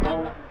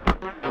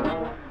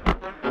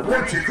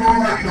What you call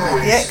that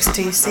noise? The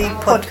XTC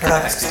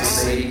podcast.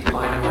 XTC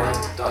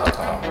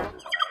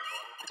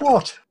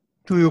What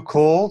do you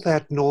call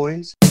that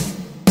noise?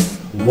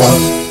 What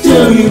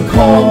do you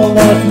call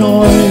that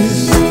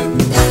noise?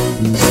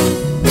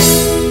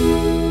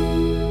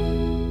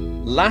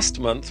 Last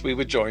month, we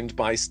were joined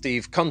by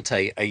Steve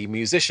Conte, a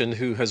musician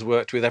who has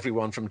worked with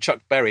everyone from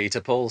Chuck Berry to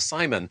Paul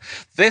Simon.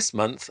 This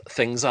month,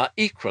 things are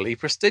equally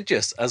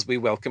prestigious as we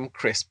welcome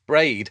Chris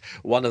Braide,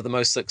 one of the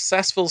most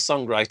successful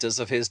songwriters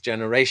of his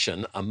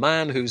generation, a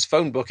man whose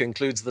phone book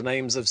includes the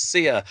names of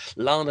Sia,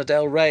 Lana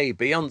Del Rey,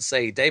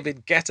 Beyonce,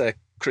 David Guetta,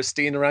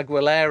 Christina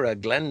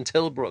Aguilera, Glenn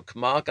Tilbrook,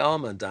 Mark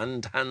Armand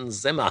and Hans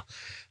Zimmer,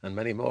 and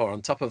many more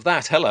on top of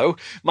that. Hello,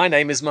 my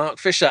name is Mark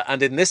Fisher,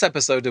 and in this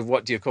episode of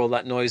What Do You Call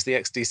That Noise, the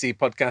XTC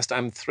podcast,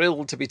 I'm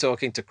thrilled to be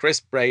talking to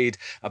Chris Braide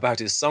about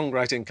his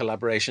songwriting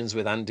collaborations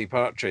with Andy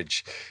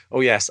Partridge.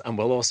 Oh yes, and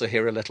we'll also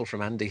hear a little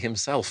from Andy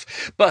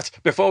himself. But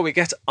before we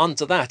get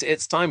onto that,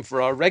 it's time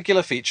for our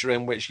regular feature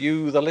in which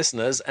you, the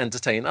listeners,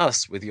 entertain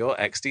us with your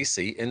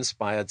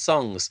XTC-inspired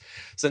songs.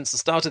 Since the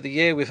start of the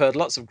year, we've heard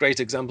lots of great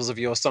examples of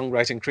your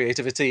songwriting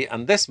creativity,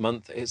 and this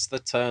month it's the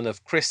turn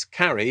of Chris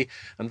Carey,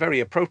 and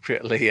very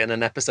appropriately in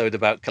an episode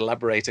about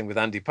collaborating with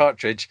Andy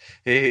Partridge,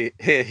 here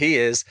he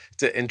is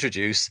to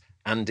introduce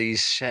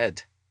Andy's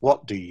Shed.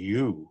 What do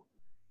you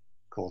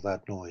call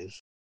that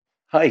noise?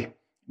 Hi,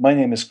 my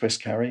name is Chris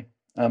Carey.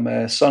 I'm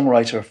a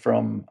songwriter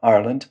from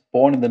Ireland,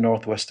 born in the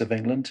northwest of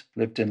England,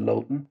 lived in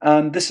Loughton.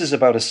 And this is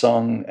about a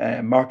song.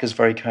 Mark has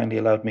very kindly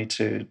allowed me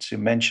to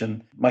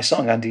mention my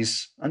song,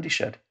 Andy's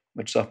Shed,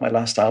 which is off my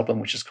last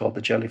album, which is called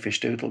The Jellyfish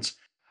Doodles.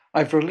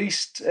 I've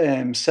released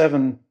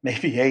 7,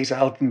 maybe 8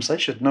 albums. I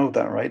should know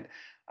that, right?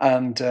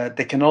 And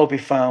they can all be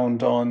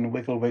found on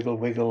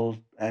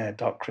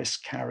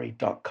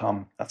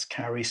wigglewigglewiggle.chriscarey.com. That's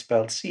Carey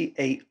spelled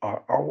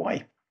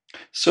Carry.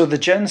 So the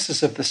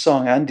genesis of the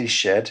song Andy's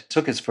Shed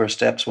took its first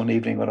steps one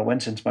evening when I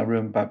went into my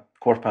room about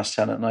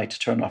 10:15 at night to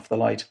turn off the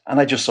light. And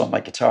I just saw my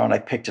guitar and I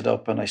picked it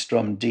up and I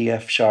strummed D,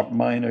 F sharp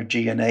minor,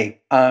 G and A.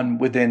 And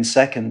within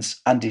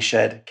seconds, Andy's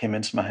Shed came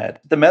into my head.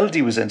 The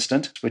melody was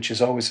instant, which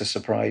is always a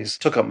surprise.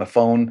 Took up my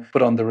phone,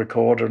 put on the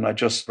recorder, and I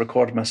just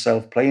recorded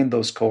myself playing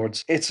those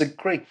chords. It's a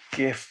great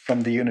gift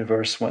from the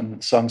universe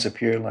when songs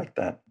appear like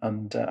that.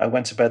 And I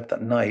went to bed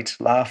that night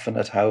laughing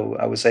at how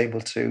I was able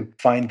to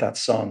find that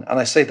song. And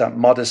I say that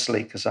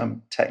modestly because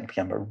I'm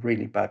a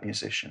really bad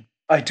musician.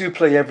 I do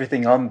play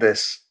everything on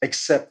this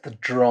except the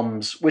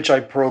drums, which I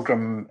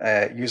program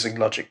using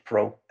Logic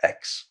Pro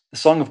X. The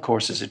song, of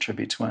course, is a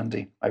tribute to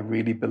Andy. I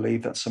really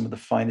believe that some of the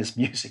finest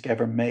music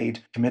ever made,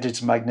 committed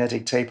to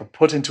magnetic tape or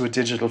put into a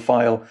digital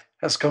file,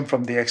 has come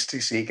from the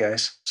XTC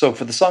guys. So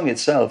for the song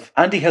itself,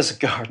 Andy has a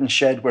garden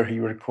shed where he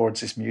records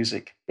his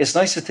music. It's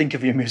nice to think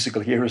of your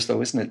musical heroes,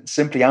 though, isn't it?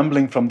 Simply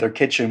ambling from their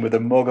kitchen with a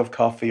mug of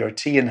coffee or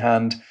tea in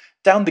hand,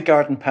 down the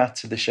garden path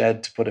to the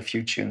shed to put a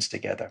few tunes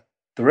together.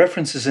 The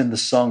references in the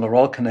song are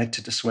all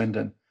connected to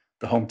Swindon,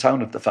 the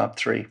hometown of the Fab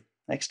Three.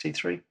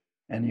 XT3?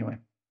 Anyway.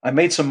 I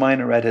made some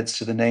minor edits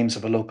to the names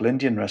of a local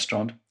Indian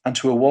restaurant and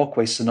to a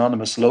walkway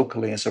synonymous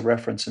locally as a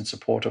reference in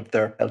support of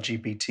their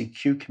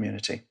LGBTQ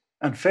community.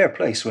 And fair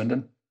play,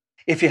 Swindon.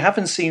 If you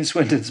haven't seen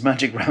Swindon's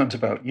Magic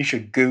Roundabout, you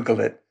should Google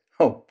it.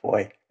 Oh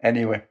boy.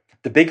 Anyway.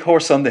 The big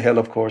horse on the hill,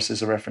 of course,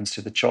 is a reference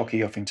to the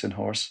chalky Uffington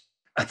horse.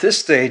 At this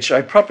stage,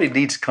 I probably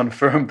need to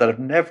confirm that I've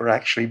never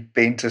actually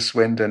been to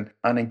Swindon,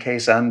 and in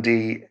case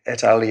Andy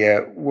et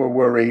alia were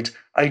worried,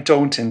 I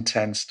don't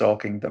intend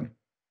stalking them.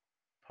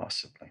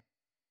 Possibly.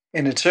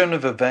 In a turn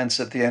of events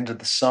at the end of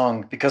the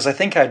song, because I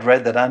think I'd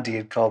read that Andy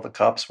had called the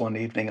cops one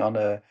evening on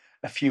a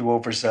few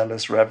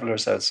overzealous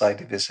revelers outside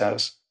of his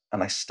house,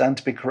 and I stand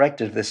to be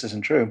corrected if this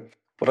isn't true,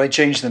 but I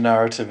changed the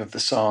narrative of the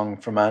song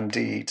from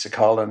Andy to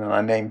Colin, and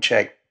I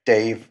name-checked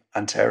Dave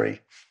and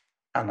Terry,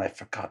 and I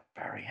forgot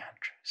Barry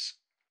Andrews.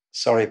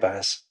 Sorry,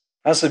 Baz.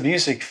 As a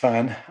music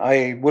fan,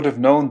 I would have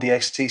known the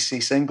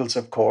XTC singles,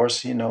 of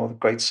course,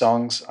 great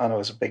songs, and I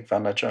was a big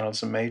fan of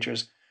Journals and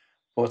Majors.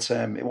 But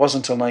it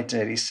wasn't until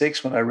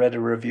 1986 when I read a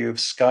review of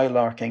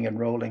Skylarking in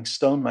Rolling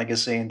Stone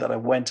magazine that I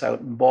went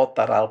out and bought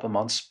that album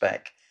on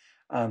spec.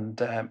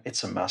 And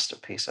it's a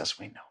masterpiece, as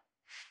we know.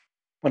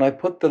 When I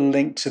put the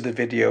link to the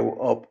video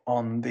up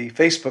on the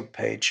Facebook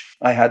page,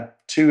 I had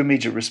 2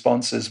 immediate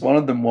responses. One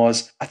of them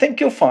was, I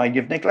think you'll find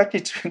you've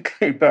neglected to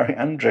include Barry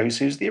Andrews,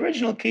 who's the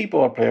original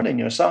keyboard player in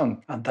your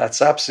song. And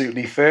that's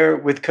absolutely fair,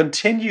 with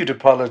continued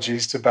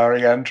apologies to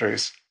Barry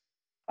Andrews.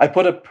 I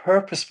put a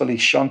purposefully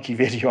shonky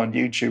video on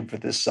YouTube for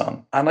this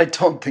song, and I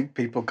don't think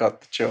people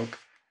got the joke.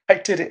 I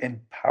did it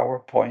in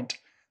PowerPoint.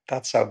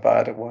 That's how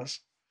bad it was.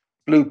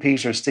 Blue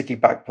Peter, sticky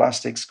back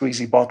plastic,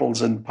 squeezy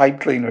bottles and pipe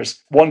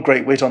cleaners. One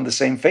great wit on the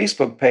same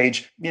Facebook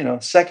page,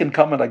 second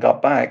comment I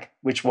got back,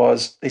 which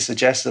was they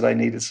suggested I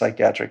needed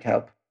psychiatric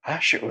help.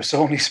 Ash, it was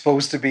only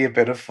supposed to be a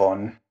bit of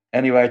fun.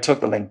 Anyway, I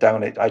took the link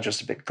down. I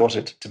just a bit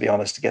gutted, to be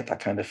honest, to get that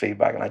kind of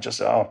feedback. And I just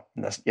said,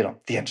 that's,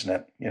 the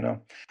internet,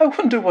 I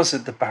wonder, was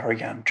it the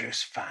Barry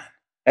Andrews fan?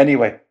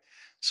 Anyway,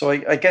 so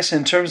I guess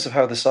in terms of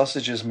how the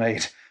sausage is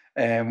made,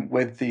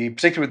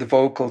 Particularly with the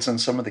vocals and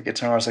some of the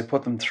guitars, I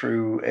put them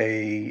through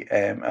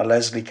a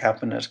Leslie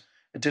cabinet,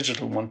 a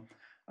digital one,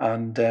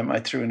 and I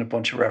threw in a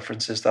bunch of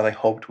references that I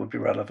hoped would be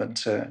relevant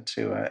to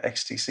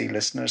XTC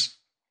listeners.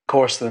 Of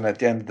course, then at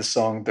the end of the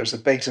song, there's a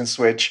bait and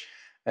switch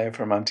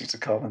from Auntie to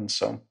Collins.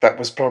 So that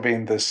was probably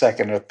in the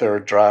second or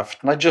third draft,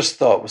 and I just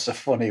thought it was a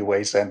funny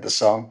way to end the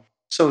song.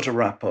 So to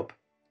wrap up,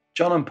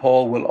 John and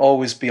Paul will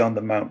always be on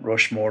the Mount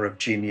Rushmore of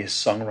genius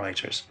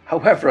songwriters.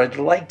 However, I'd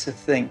like to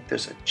think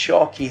there's a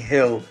chalky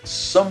hill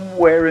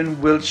somewhere in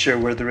Wiltshire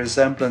where the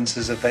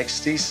resemblances of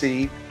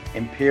XTC,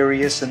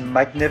 imperious and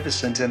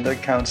magnificent in their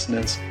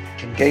countenance,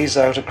 can gaze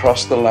out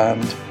across the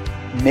land,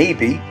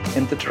 maybe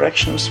in the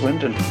direction of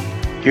Swindon.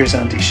 Here's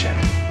Andy Shen.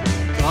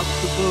 Got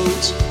the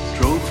boat,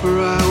 drove for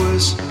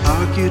hours,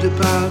 argued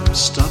about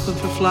stopping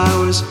for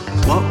flowers.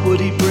 What would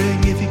he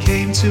bring if he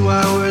came to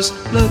ours?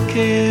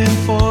 Looking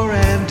for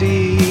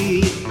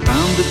Andy.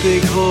 Found the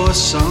big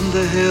horse on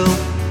the hill,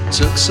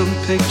 took some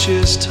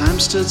pictures, time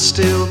stood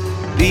still.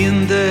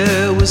 Being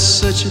there was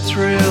such a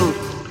thrill.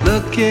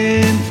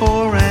 Looking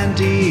for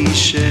Andy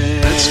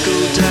Shed. Let's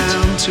go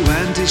down to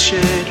Andy's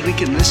shed. We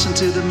can listen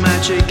to the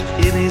magic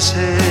in his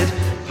head.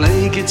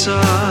 Play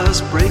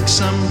guitars, break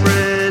some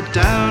bread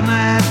down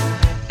at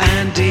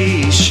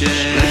Andy's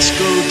shed. Let's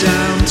go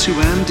down to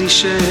Andy's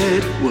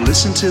shed. We'll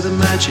listen to the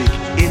magic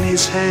in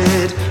his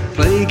head.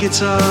 Play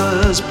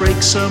guitars,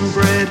 break some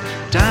bread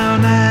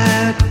down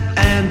at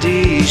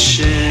Andy's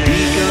shed.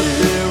 He got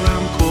there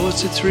around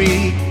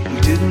 2:45.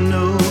 We didn't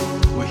know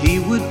where he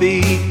would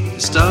be.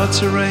 It started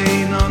to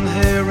rain on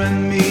her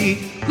and me.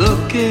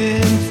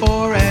 Looking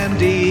for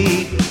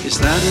Andy. Is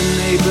that a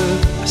neighbor?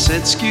 I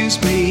said, excuse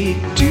me.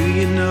 Do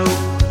you know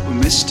where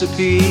Mr.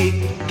 P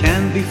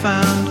can be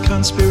found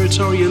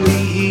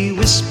conspiratorially? He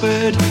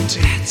whispered to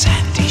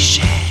Andy's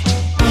shed.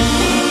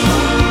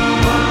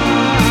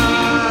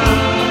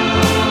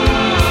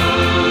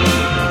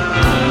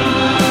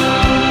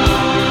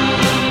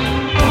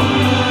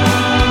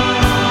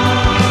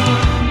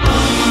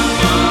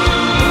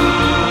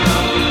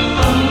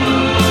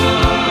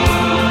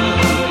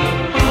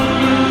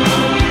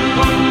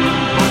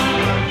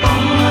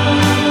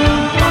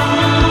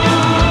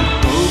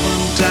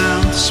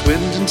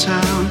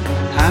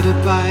 Had a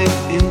bite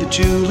in the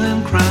Jewel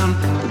and Crown.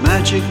 The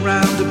magic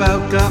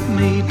roundabout got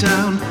me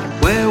down.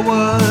 Where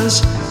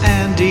was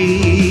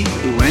Andy?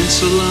 We went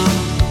so long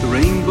the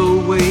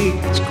Rainbow Way.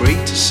 It's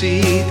great to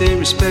see they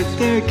respect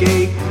their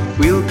gate.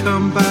 We'll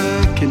come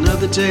back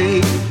another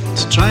day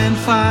to try and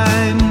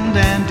find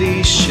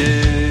Andy's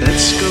shed.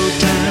 Let's go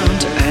down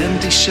to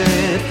Andy's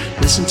shed.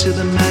 Listen to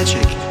the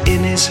magic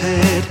in his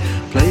head.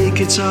 Play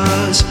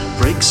guitars,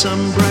 break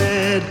some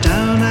bread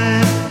down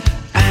at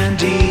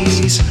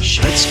Andy's.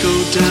 Let's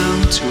go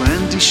down to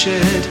Andy's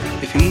shed.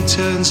 If he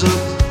turns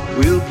up,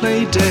 we'll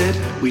play dead.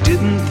 We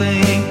didn't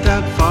think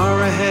that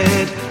far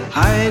ahead.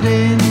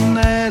 Hiding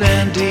at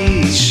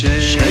Andy's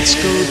shed. Let's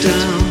go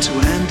down to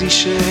Andy's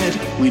shed.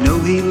 We know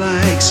he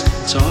likes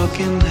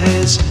talking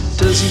heads.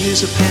 Does he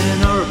use a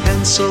pen or a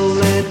pencil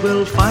lead?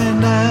 We'll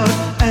find out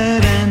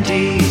at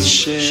Andy's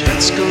shed.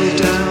 Let's go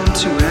down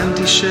to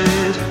Andy's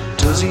shed.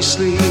 Does he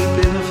sleep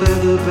in a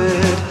feather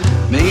bed?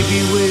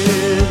 Maybe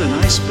with a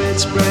nice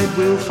bedspread.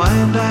 We'll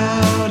find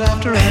out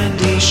after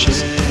Andy's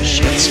shed.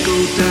 Let's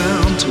go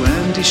down to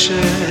Andy's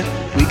shed.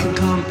 We can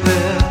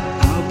compare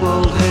our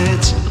bald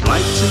heads. I'd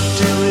like to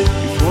do it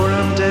before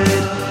I'm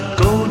dead.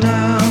 Go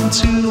down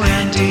to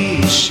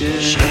Andy's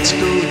shed. Let's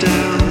go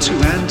down to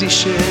Andy's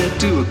shed.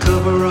 Do a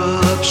cover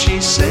up,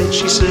 she said.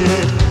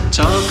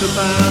 Talk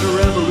about a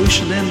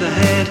revolution in the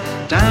head.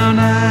 Down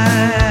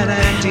at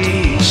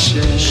Andy's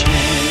shed.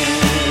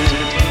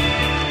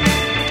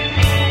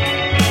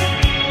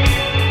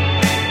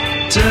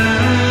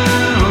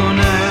 Down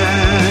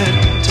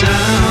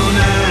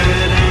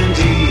at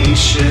Andy's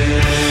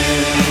shed.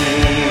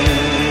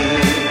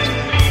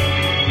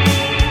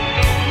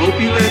 Hope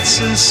he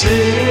lets us in.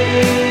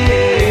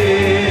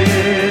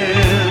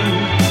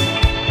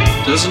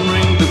 Doesn't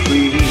ring the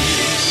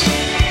please.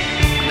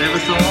 Never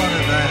thought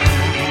of that.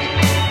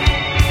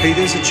 Hey,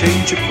 there's a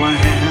change of plan.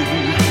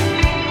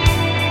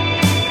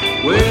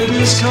 Where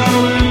does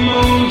Colin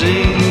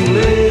Moulding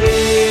live?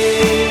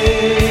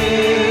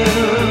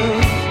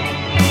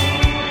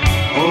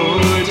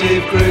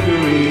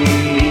 Gregory.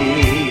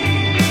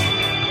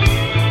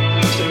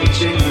 Terry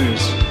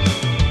Chambers.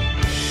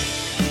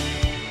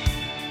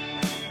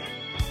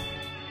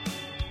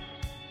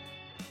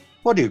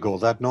 What do you call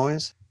that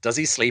noise? Does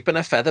he sleep in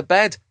a feather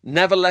bed?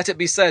 Never let it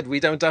be said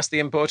we don't ask the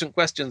important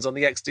questions on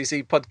the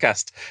XTC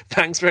podcast.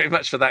 Thanks very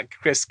much for that,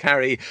 Chris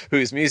Carey,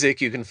 whose music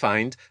you can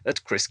find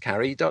at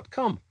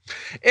chriscarey.com.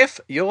 If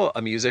you're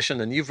a musician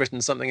and you've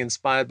written something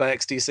inspired by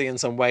XTC in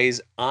some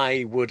ways,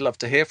 I would love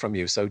to hear from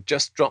you. So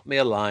just drop me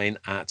a line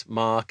at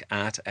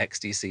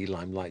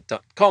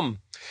mark@xtclimelight.com.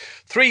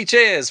 3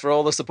 cheers for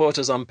all the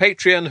supporters on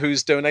Patreon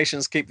whose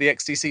donations keep the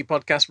XTC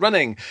podcast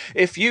running.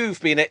 If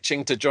you've been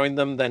itching to join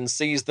them, then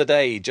seize the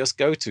day. Just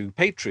go to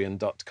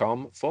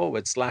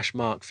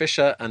patreon.com/Mark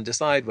Fisher and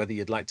decide whether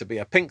you'd like to be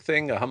a pink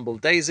thing, a humble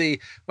daisy,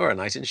 or a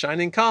knight in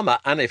shining karma.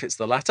 And if it's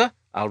the latter,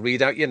 I'll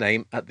read out your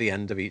name at the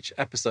end of each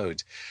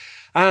episode.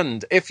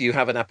 And if you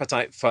have an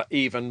appetite for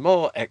even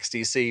more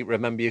XTC,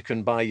 remember you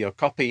can buy your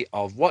copy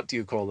of What Do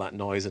You Call That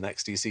Noise? An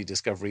XTC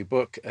Discovery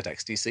book at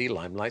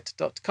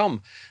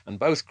xtclimelight.com. And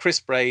both Chris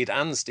Braide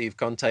and Steve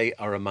Conte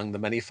are among the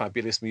many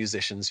fabulous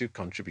musicians who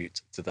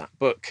contribute to that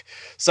book.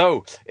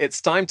 So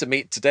it's time to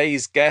meet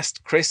today's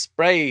guest, Chris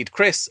Braide.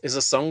 Chris is a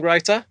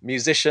songwriter,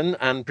 musician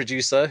and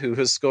producer who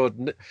has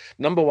scored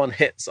number one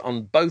hits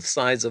on both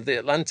sides of the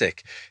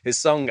Atlantic. His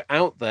song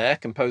Out There,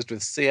 composed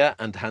with Sia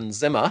and Hans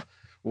Zimmer,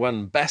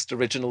 won Best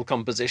Original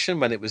Composition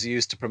when it was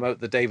used to promote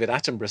the David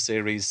Attenborough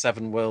series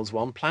 7 Worlds,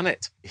 1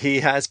 Planet.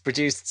 He has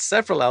produced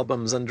several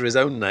albums under his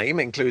own name,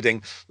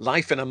 including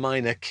Life in a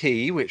Minor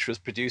Key, which was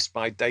produced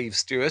by Dave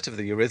Stewart of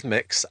the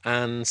Eurythmics,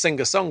 and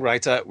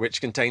Singer-Songwriter,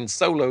 which contains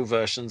solo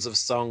versions of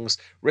songs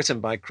written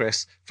by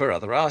Chris for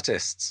other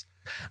artists.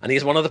 And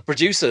he's one of the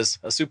producers,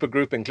 a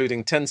supergroup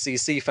including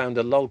 10cc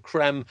founder Lol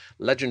Krem,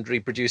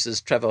 legendary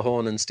producers Trevor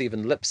Horn and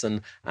Stephen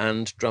Lipson,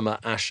 and drummer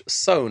Ash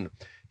Sohn.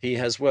 He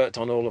has worked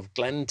on all of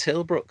Glenn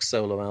Tilbrook's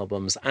solo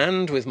albums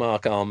and with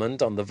Mark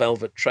Almond on The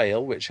Velvet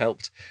Trail, which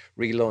helped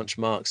relaunch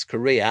Mark's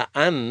career,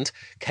 and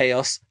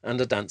Chaos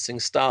and a Dancing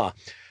Star.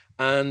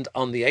 And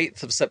on the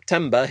 8th of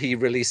September, he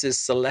releases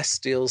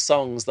Celestial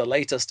Songs, the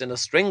latest in a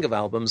string of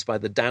albums by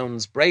the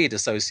Downs Braide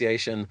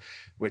Association,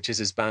 which is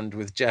his band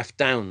with Jeff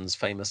Downs,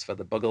 famous for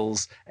the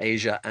Buggles,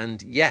 Asia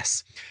and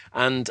Yes.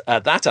 And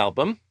that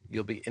album,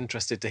 you'll be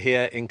interested to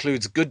hear,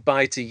 includes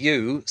Goodbye to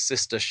You,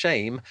 Sister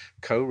Shame,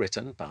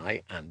 co-written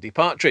by Andy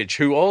Partridge,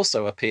 who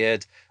also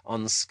appeared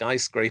on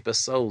Skyscraper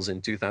Souls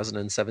in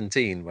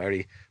 2017, where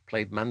he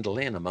played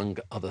mandolin, among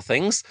other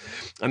things.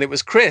 And it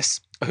was Chris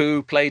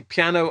who played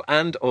piano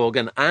and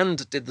organ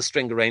and did the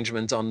string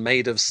arrangement on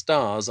Made of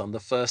Stars, on the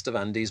first of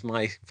Andy's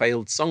My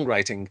Failed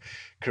Songwriting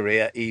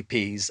Career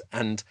EPs.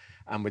 And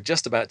we're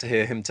just about to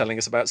hear him telling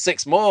us about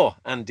 6 more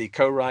Andy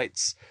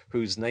co-writes,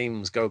 whose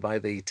names go by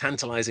the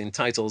tantalizing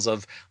titles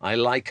of I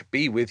Like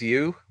Be With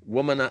You,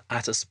 Woman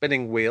at a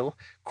Spinning Wheel,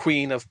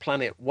 Queen of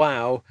Planet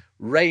Wow,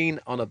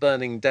 Rain on a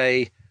Burning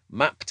Day,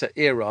 Map to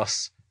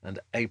Eros, and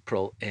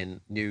April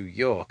in New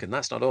York. And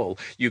that's not all.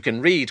 You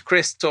can read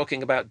Chris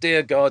talking about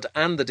Dear God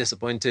and the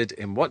Disappointed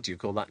in What Do You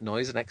Call That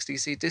Noise? An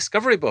XTC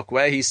Discovery book,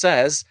 where he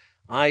says,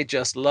 I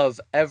just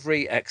love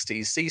every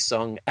XTC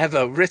song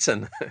ever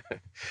written.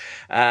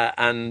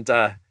 And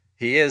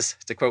he is,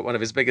 to quote one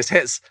of his biggest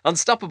hits,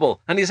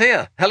 unstoppable. And he's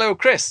here. Hello,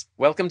 Chris.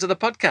 Welcome to the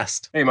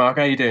podcast. Hey, Mark.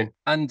 How you doing?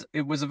 And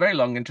it was a very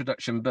long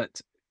introduction, but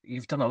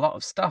you've done a lot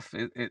of stuff.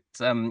 And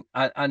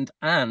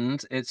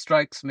it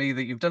strikes me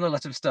that you've done a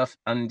lot of stuff,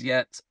 and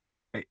yet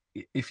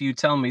if you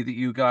tell me that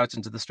you go out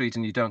into the street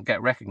and you don't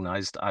get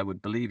recognised, I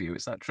would believe you.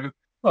 Is that true?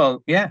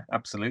 Well, yeah,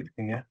 absolutely.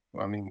 Yeah.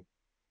 Well, I mean,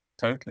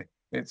 totally.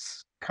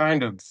 It's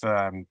kind of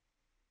a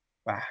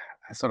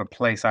sort of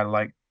place I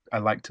like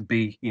to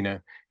be, you know,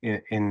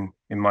 in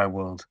my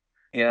world.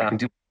 Yeah. I can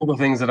do all the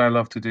things that I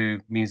love to do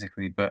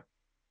musically, but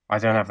I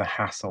don't have the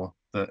hassle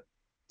that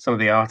some of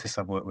the artists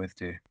I've worked with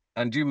do.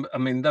 And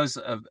those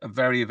are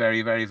very,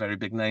 very, very, very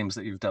big names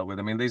that you've dealt with.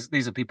 I mean,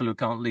 these are people who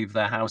can't leave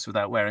their house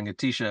without wearing a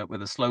T-shirt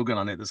with a slogan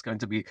on it that's going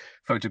to be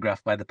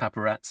photographed by the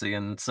paparazzi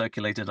and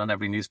circulated on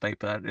every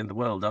newspaper in the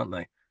world, aren't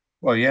they?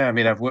 Well, yeah. I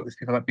mean, I've worked with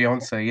people like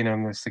Beyonce, you know,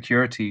 and the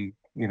security,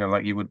 you know,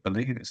 like you would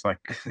believe. It's like,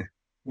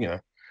 you know,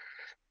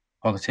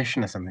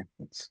 politician or something.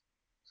 It's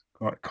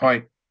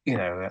quite, you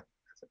know,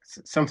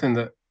 it's something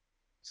that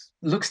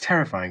looks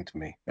terrifying to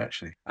me,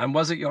 actually. And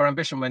was it your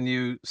ambition when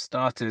you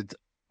started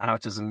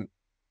out as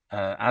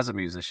a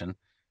musician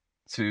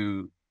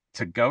to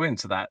go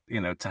into that, you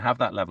know, to have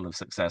that level of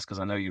success? Because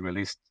I know you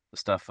released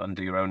stuff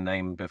under your own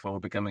name before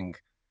becoming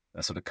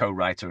a sort of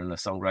co-writer and a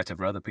songwriter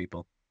for other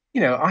people. You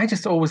know, I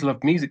just always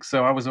loved music,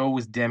 so I was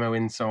always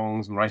demoing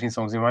songs and writing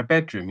songs in my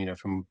bedroom, you know,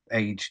 from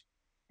age,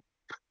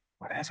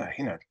 whatever,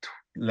 you know,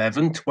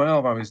 11,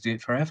 12, I was doing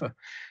it forever.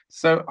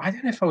 So I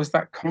don't know if I was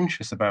that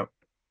conscious about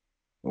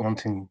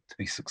wanting to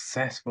be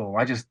successful.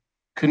 I just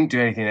couldn't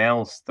do anything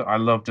else that I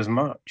loved as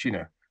much, you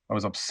know. I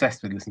was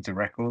obsessed with listening to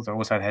records. I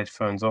always had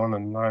headphones on,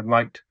 and I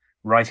liked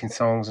writing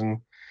songs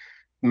and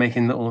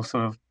making little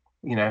sort of,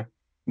 you know,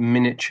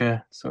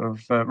 miniature sort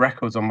of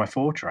records on my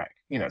 4-track.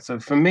 You know, so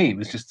for me,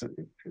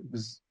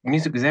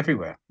 music was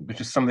everywhere. It was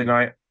just something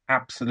I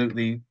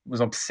absolutely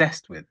was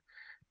obsessed with.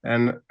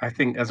 And I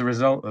think as a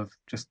result of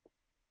just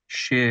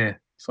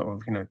sheer sort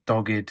of, you know,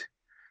 dogged,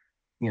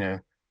 you know,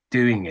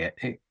 doing it,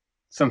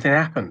 something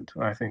happened,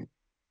 I think,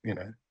 you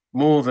know,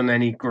 more than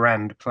any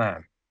grand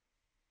plan.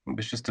 It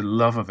was just a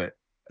love of it.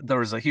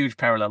 There is a huge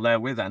parallel there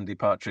with Andy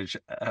Partridge,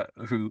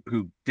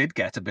 who did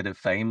get a bit of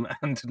fame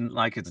and didn't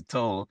like it at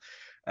all.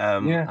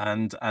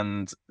 And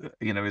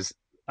you know,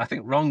 I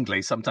think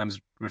wrongly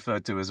sometimes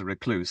referred to as a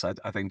recluse.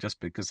 I think just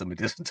because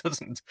somebody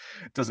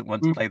doesn't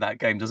want to play that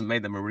game doesn't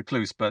make them a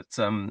recluse. But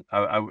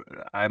I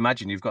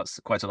imagine you've got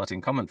quite a lot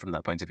in common from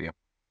that point of view.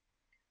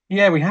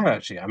 Yeah, we have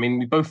actually. I mean,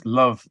 we both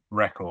love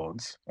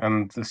records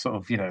and the sort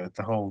of,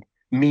 the whole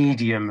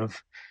medium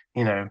of,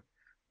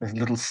 a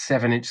little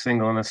 7-inch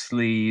single on a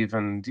sleeve,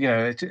 and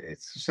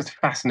it's just a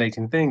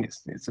fascinating thing.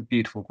 It's a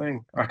beautiful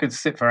thing. I could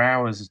sit for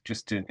hours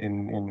just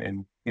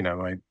in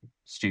my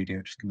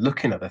studio, just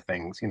looking at the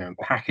things,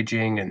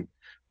 packaging and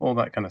all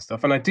that kind of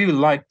stuff. And I do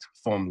like to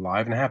perform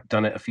live, and I have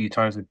done it a few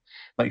times with,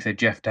 like you say,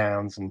 Jeff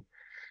Downes and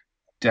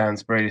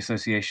Dan's Braide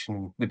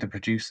association with the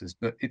producers,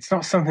 but it's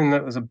not something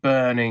that was a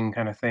burning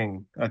kind of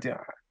thing.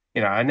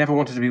 I never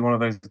wanted to be one of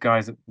those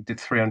guys that did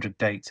 300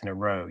 dates in a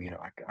row,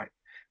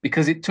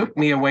 because it took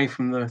me away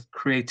from the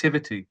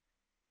creativity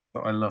that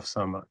I love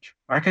so much.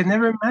 I could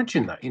never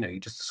imagine that, you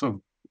just sort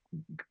of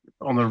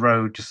on the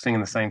road, just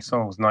singing the same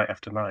songs night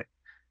after night.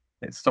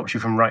 It stops you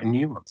from writing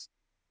new ones.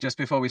 Just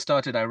before we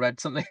started, I read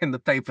something in the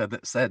paper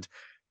that said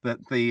that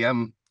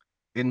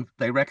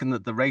they reckon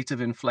that the rate of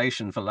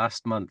inflation for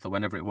last month or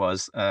whenever it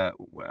was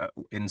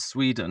in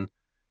Sweden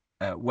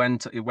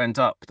went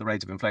up, the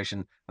rate of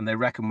inflation, and they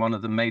reckon one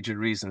of the major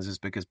reasons is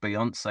because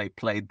Beyonce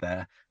played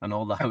there and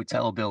all the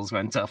hotel bills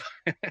went up.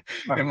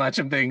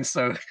 Imagine being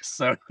so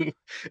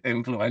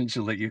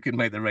influential that you can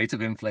make the rate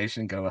of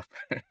inflation go up.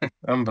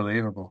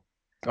 Unbelievable.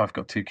 I've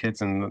got 2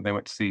 kids and they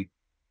went to see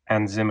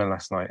Hans Zimmer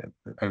last night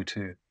at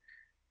O2,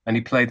 and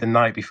he played the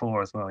night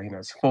before as well.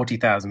 It's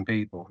 40,000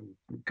 people,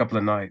 a couple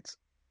of nights.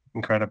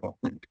 Incredible.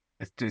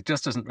 It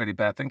just doesn't really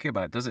bear thinking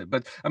about, does it?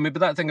 But I mean, but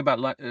that thing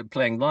about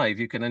playing live,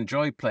 you can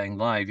enjoy playing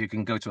live. You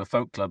can go to a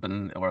folk club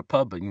or a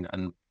pub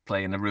and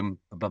play in a room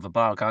above a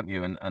bar, can't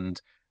you?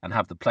 And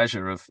have the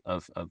pleasure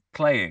of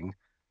playing.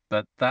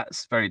 But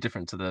that's very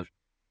different to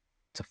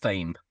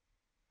fame.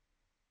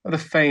 The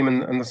fame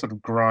and the sort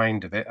of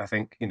grind of it, I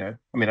think. I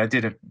mean, I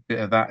did a bit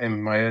of that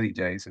in my early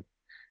days of,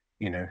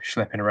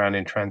 schlepping around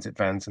in transit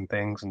vans and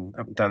things and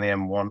up and down the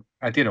M1.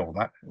 I did all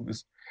that.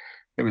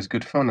 It was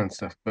good fun and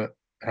stuff, but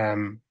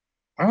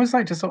I always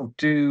like to sort of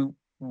do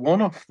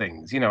one-off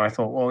things. I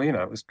thought, well,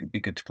 it'd be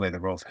good to play the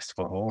Royal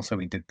Festival Hall, so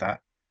we did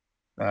that.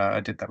 I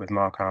did that with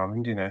Mark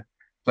Harmond,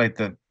 played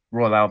the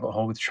Royal Albert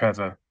Hall with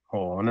Trevor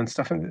Horn and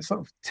stuff, and it's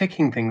sort of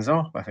ticking things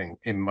off, I think,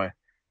 in my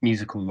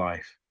musical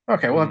life.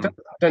 Okay, well, I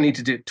don't need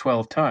to do it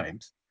 12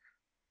 times,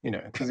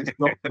 because it's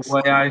not the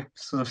way I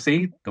sort of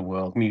see the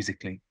world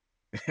musically.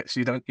 So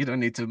you don't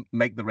need to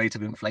make the rate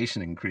of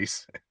inflation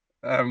increase.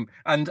 And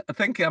I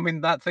think, I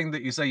mean, that thing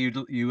that you say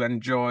you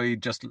enjoy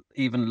just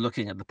even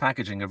looking at the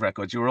packaging of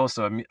records, you're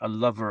also a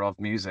lover of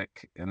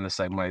music in the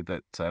same way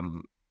that,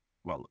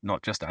 well,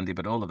 not just Andy,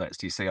 but all of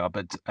XTC are.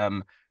 But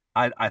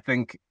I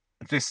think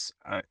this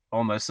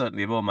almost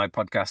certainly of all my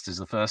podcasts is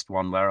the first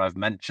one where I've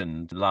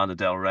mentioned Lana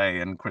Del Rey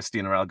and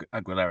Christina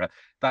Aguilera.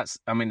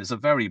 It's a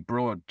very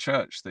broad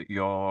church that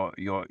you're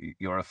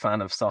a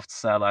fan of Soft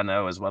Cell, I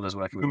know, as well as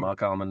working with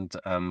Mark Almond.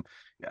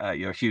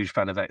 You're a huge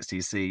fan of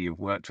XTC. You've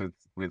worked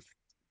with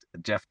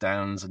Jeff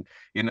Downes, and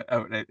in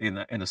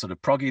a sort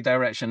of proggy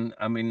direction.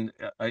 I mean,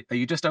 are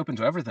you just open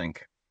to everything?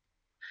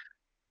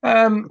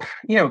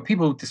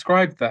 People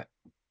describe that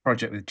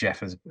project with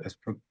Jeff as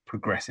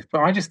progressive, but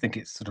I just think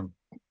it's sort of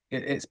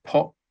it's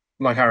pop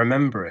like I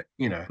remember it.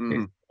 I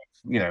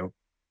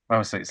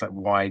would say it's like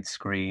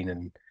widescreen,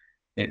 and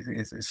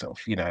it's sort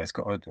of it's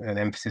got an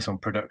emphasis on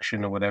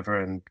production or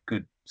whatever, and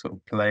good sort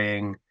of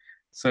playing.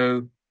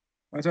 So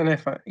I don't know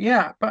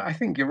but I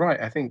think you're right.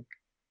 I think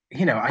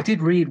I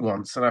did read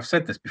once, and I've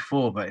said this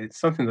before, but it's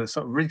something that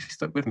sort of really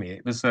stuck with me.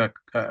 It was a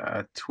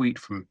tweet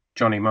from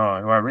Johnny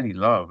Marr, who I really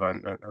love. I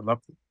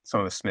love some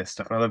of the Smith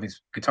stuff, and I love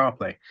his guitar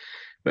play.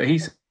 But he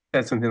said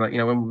something like,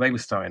 when they were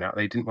starting out,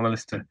 they didn't want to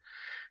listen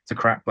to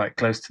crap like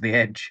Close to the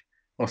Edge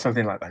or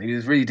something like that. He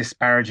was really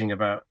disparaging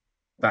about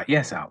that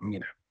Yes album,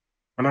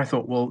 And I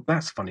thought, well,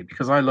 that's funny,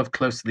 because I love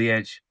Close to the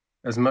Edge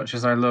as much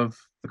as I love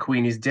The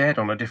Queen is Dead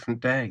on a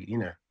Different Day,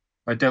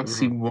 I don't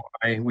see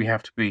why we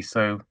have to be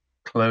so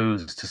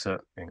close to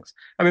certain things.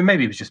 I mean,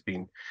 maybe it was just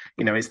being,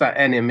 it's that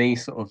NME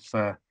sort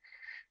of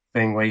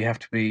thing where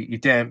you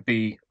daren't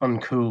be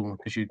uncool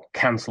because you're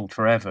cancelled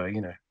forever,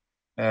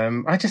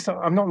 I'm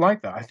not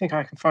like that. I think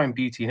I can find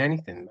beauty in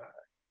anything,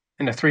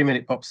 in a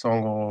 3-minute pop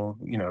song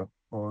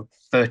or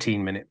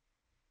 13-minute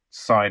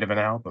side of an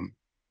album.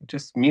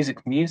 Just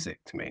music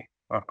to me.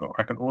 I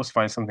can always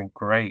find something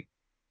great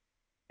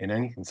in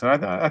anything. So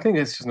I think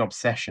it's just an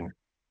obsession,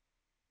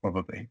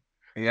 probably.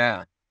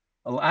 Yeah.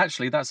 Well,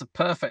 actually, that's a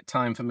perfect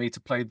time for me to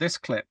play this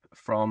clip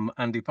from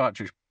Andy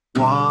Partridge.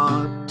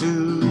 What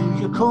do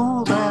you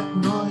call that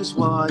noise?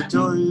 Why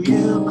do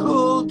you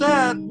call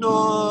that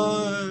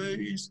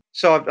noise?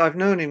 So I've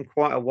known him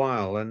quite a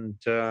while, and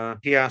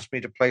he asked me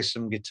to play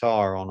some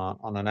guitar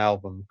on an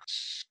album,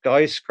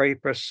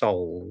 Skyscraper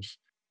Souls.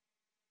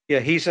 Yeah,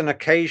 he's an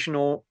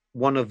occasional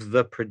one of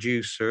the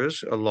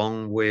producers,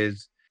 along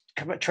with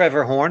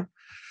Trevor Horn,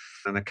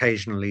 and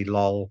occasionally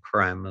Lol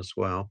Creme as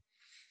well.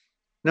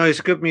 No, he's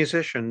a good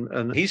musician,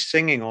 and he's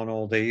singing on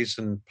all these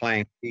and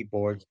playing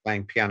keyboards,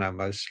 playing piano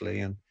mostly,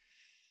 and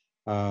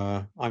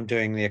I'm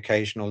doing the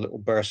occasional little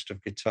burst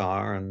of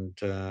guitar, and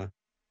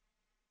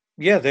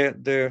yeah,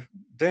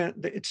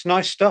 it's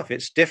nice stuff.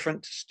 It's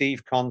different to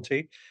Steve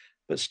Conte,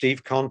 but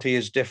Steve Conte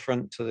is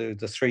different to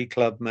the Three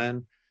Club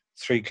Men.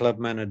 Three Club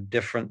Men are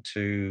different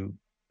to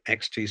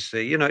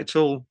XTC. You know, it's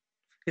all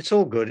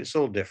good. It's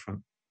all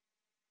different.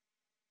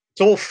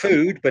 It's all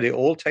food, but it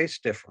all tastes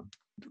different.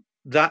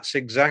 That's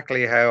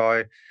exactly how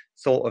I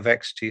thought of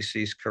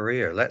XTC's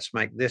career. Let's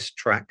make this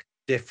track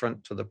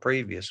different to the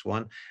previous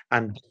one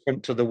and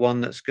different to the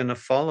one that's going to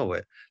follow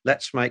it.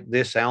 Let's make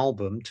this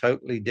album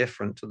totally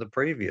different to the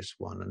previous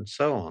one, and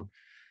so on.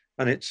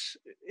 And it's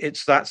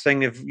that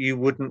thing of you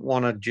wouldn't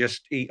want to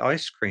just eat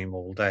ice cream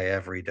all day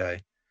every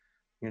day.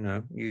 You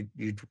know,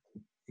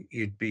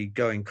 you'd be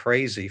going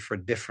crazy for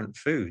different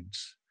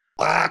foods.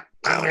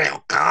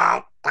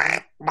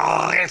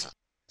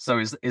 So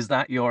is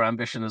that your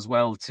ambition as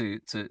well, to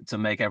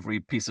make every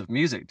piece of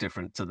music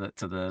different to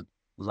the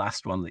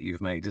last one that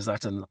you've made? Is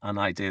that an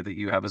idea that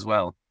you have as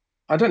well?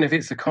 I don't know if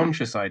it's a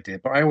conscious idea,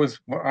 but I was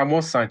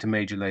signed to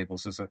major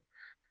labels as a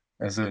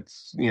at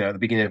the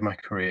beginning of my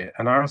career,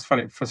 and I always find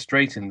it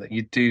frustrating that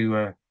you do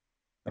a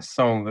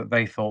song that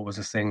they thought was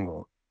a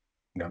single,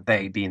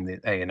 they being the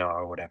A&R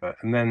or whatever,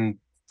 and then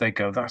they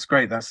go, "That's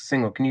great, that's a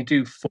single. Can you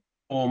do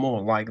four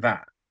more like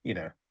that?"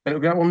 And it'll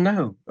be like, "Well,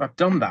 no, I've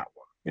done that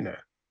one."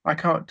 I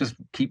can't just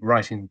keep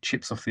writing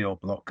chips off the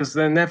old block because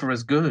they're never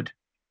as good,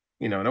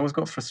 and I always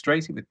got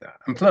frustrated with that.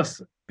 And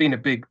plus, being a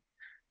big,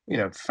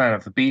 fan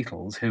of the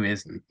Beatles, who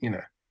isn't,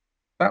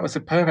 that was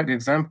a perfect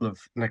example of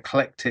an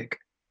eclectic,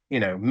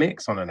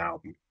 mix on an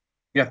album.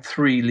 You had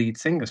 3 lead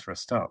singers for a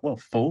start. Well,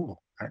 4,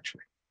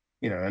 actually,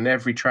 and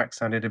every track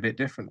sounded a bit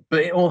different,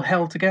 but it all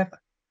held together.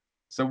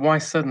 So why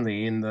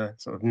suddenly in the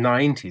sort of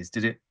 90s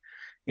did it,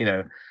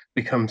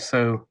 become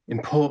so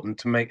important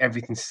to make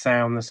everything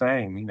sound the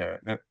same?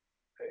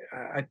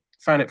 I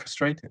found it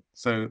frustrating.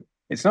 So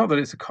it's not that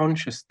it's a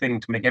conscious thing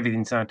to make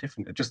everything sound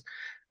different. It just,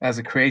 as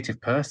a creative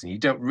person, you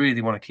don't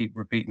really want to keep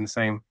repeating the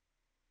same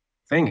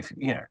thing. If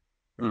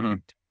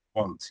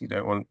once, you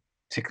don't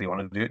particularly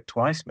want to do it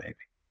twice, maybe.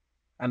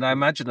 And I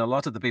imagine a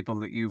lot of the people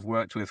that you've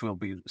worked with will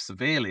be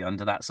severely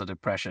under that sort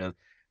of pressure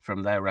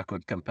from their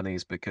record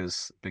companies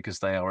because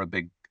they are a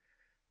big,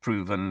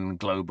 proven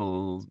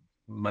global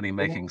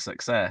money-making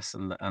success,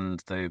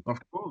 and the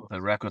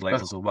record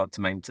labels will want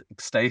to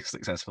stay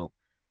successmill.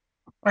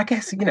 I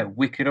guess,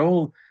 we could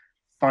all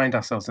find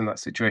ourselves in that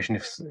situation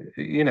if,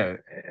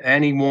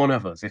 any one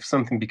of us, if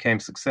something became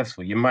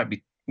successful, you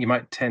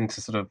might tend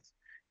to sort of,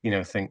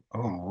 think,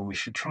 "Oh, well, we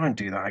should try and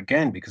do that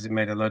again because it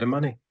made a load of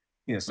money."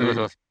 So it's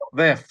not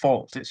their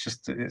fault. It's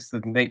just, it's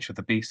the nature of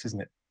the beast,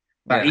 isn't it?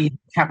 That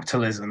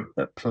capitalism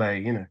at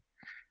play,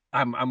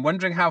 I'm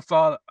wondering how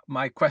far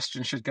my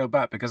question should go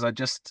back, because I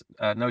just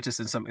noticed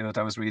in something that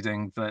I was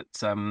reading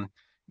that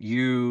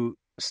you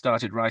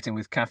started writing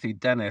with Kathy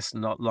Dennis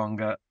not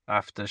longer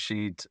after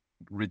she'd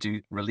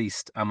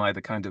released "Am I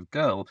the Kind of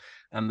Girl?"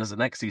 And there's an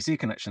XTC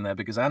connection there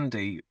because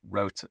Andy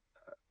wrote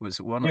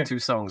one or two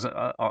songs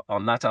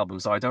on that album.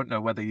 So I don't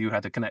know whether you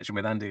had a connection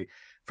with Andy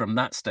from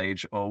that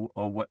stage or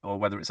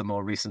whether it's a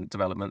more recent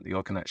development,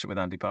 your connection with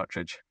Andy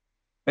Partridge.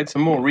 It's a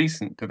more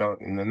recent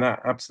development than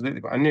that,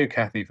 absolutely. But I knew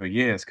Kathy for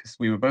years because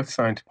we were both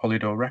signed to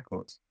Polydor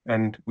Records,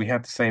 and we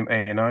had the same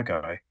A&R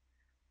guy,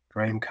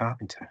 Graham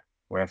Carpenter,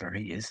 wherever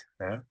he is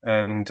now.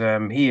 And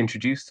he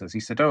introduced us.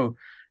 He said, "Oh,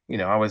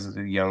 I was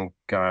a young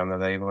guy on the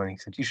label," and he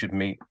said, "You should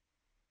meet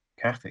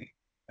Kathy."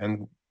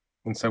 And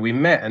so we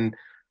met, and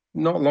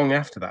not long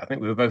after that, I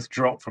think we were both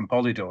dropped from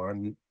Polydor,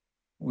 and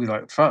we were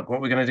like, "Fuck, what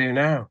are we going to do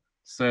now?"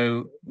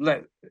 So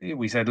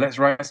we said, "Let's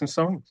write some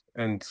songs."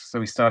 And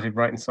so we started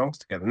writing songs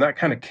together. And that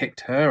kind of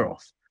kicked her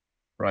off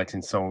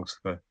writing songs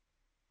for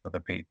other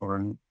people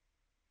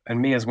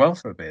and me as well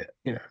for a bit.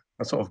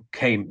 I sort of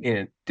came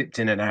in, dipped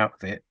in and out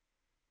of it.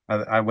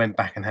 I went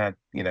back and had,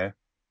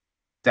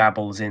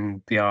 dabbles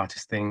in the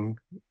artist thing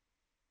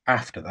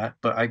after that.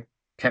 But I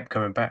kept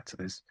coming back to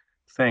this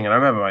thing. And I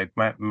remember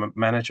my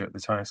manager at the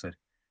time said,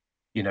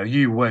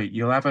 "You wait,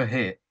 you'll have a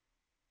hit.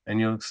 And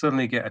you'll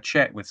suddenly get a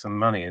check with some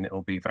money, and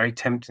it'll be very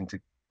tempting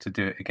to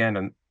do it again."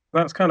 And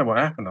that's kind of what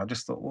happened. I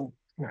just thought, well,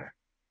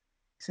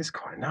 this is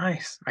quite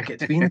nice. I get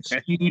to be in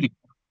the studio.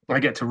 I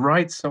get to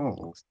write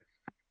songs.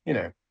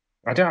 I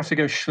don't have to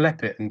go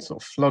schlep it and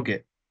sort of flog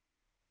it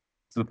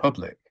to the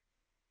public.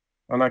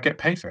 And I get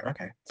paid for it.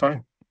 Okay,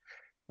 fine.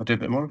 I'll do a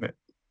bit more of it.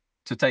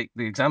 To take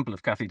the example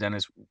of Kathy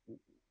Dennis,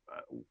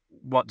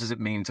 what does it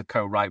mean to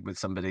co-write with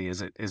somebody?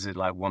 Is it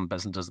like one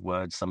person does the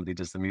words, somebody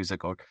does the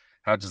music, or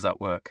how does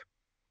that work?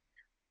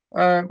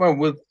 Well,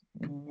 with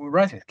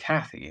writing with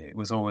Kathy, it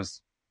was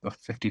always a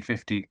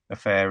 50-50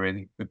 affair,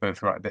 really. We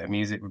both write a bit of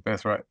music, we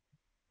both write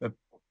a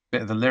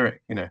bit of the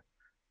lyric,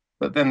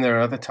 But then there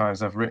are other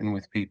times I've written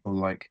with people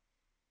like,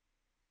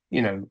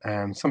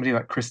 somebody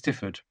like Chris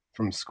Difford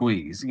from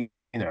Squeeze.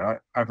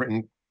 I've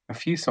written a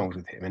few songs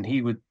with him, and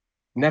he would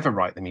never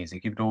write the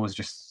music. He would always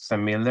just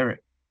send me a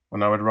lyric,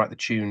 and I would write the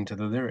tune to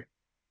the lyric.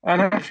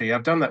 And actually,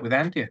 I've done that with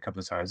Andy a couple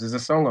of times. There's a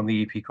song on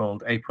the EP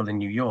called April in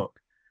New York.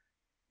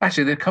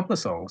 Actually, there are a couple of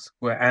songs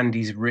where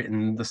Andy's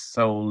written the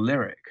sole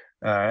lyric,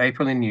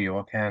 April in New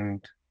York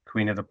and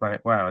Queen of the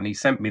Planet Wow. And he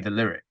sent me the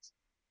lyrics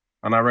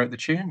and I wrote the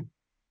tune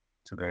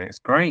to them. It's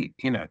great,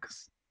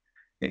 because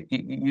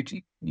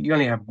you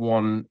only have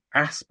one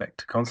aspect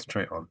to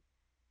concentrate on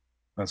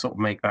and sort of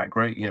make that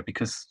great,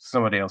 because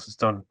somebody else has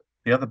done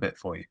the other bit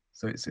for you.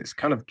 So it's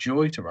kind of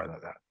joy to write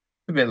like that.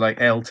 A bit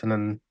like Elton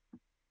and,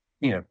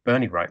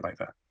 Bernie write like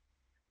that.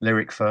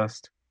 Lyric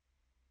first,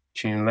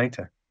 tune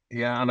later.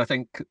 Yeah, and I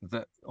think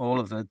that all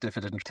of the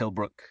Difford and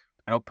Tilbrook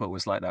output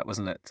was like that,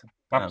 wasn't it?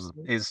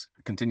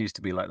 Continues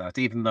to be like that,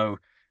 even though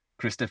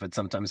Chris Difford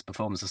sometimes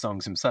performs the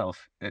songs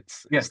himself.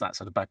 It's that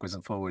sort of backwards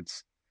and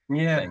forwards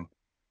thing.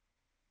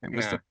 It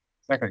was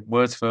exactly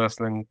words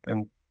first, and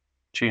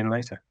tune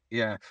later.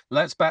 Yeah,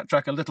 let's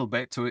backtrack a little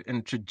bit to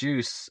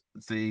introduce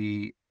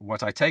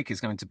what I take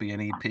is going to be an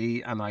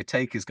EP, and I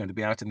take is going to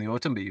be out in the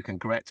autumn. But you can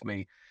correct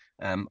me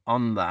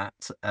on that.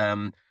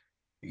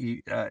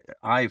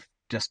 I've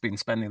just been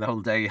spending the whole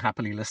day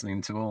happily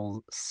listening to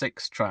all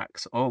 6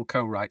 tracks, all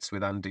co-writes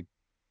with Andy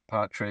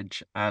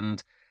Partridge,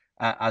 and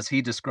as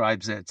he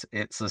describes it,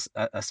 it's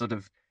a sort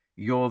of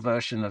your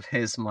version of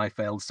my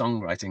failed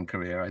songwriting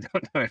career. I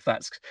don't know if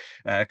that's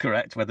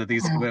correct, whether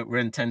these were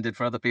intended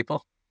for other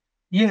people.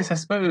 Yes, I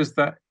suppose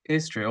that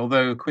is true,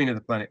 although Queen of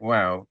the Planet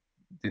Wow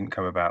didn't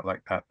come about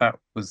like that. That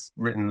was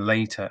written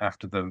later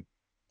after the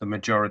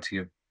majority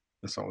of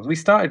the songs. We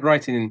started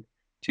writing in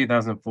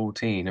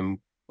 2014, and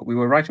we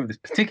were writing with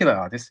this particular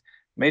artist.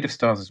 Made of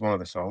Stars is one of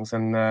the songs,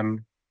 and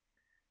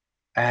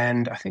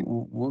I think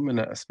Woman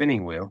at a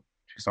Spinning Wheel,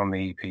 which is on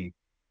the EP,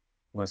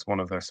 was one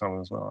of those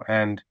songs as well.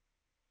 And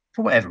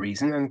for whatever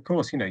reason, and of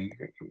course, you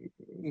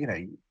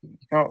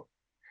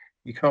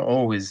can't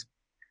always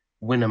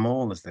win them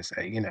all, as they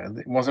say.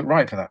 It wasn't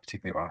right for that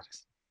particular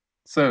artist.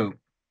 So,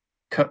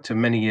 cut to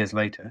many years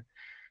later,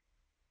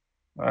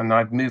 and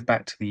I'd moved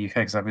back to the UK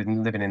because I've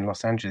been living in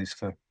Los Angeles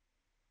for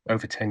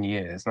over 10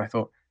 years, and I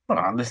thought, well,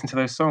 I'll listen to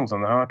those songs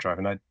on the hard drive,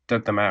 and I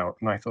dug them out,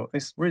 and I thought,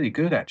 it's really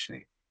good,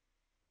 actually.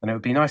 And it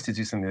would be nice to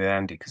do something with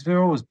Andy, because we've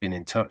always been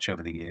in touch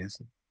over the years.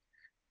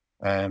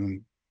 I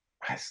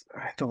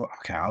thought,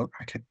 okay, I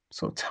could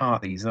sort of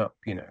tart these up,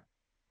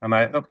 and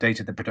I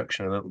updated the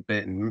production a little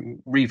bit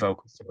and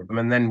re-vocaled some of them.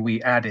 And then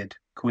we added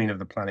Queen of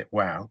the Planet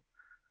Wow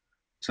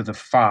to the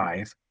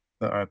 5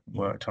 that I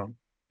worked on.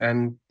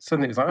 And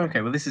suddenly it was like,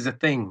 okay, well, this is a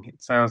thing.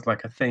 It sounds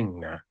like a thing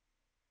now.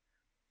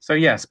 So,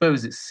 yeah, I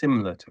suppose it's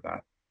similar to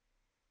that.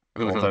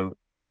 Although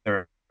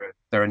there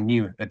are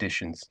new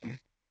additions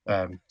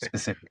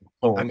specifically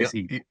for this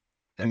EP.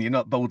 And you're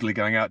not boldly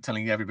going out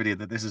telling everybody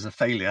that this is a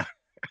failure.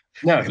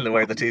 No, in the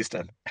way that he's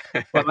done.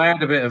 Well, I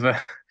had a bit of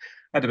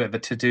a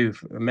to-do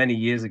many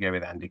years ago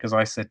with Andy, because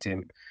I said to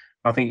him,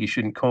 I think you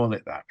shouldn't call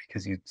it that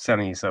because you're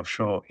selling yourself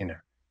short,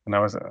 And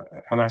I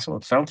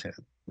sort of felt it,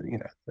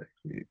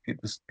 it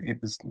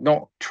was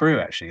not true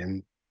actually,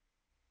 and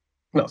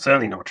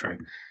certainly not true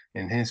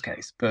in his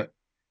case, but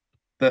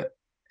that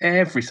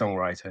every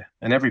songwriter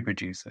and every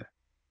producer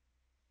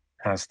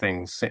has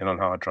things sitting on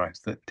hard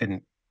drives that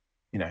didn't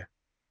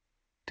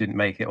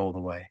make it all the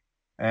way.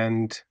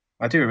 And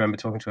I do remember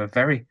talking to a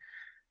very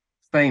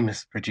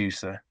famous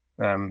producer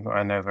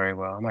I know very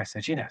well, and I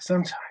said,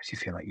 sometimes you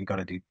feel like you've got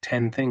to do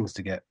 10 things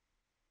to get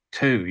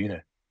 2,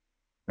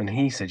 And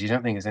he said, you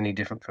don't think it's any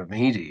different for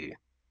me, do you?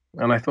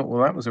 And I thought,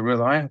 well, that was a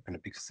real eye-opener,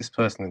 because this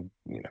person,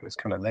 was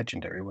kind of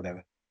legendary or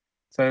whatever.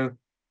 So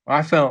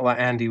I felt like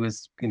Andy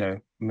was,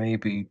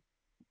 maybe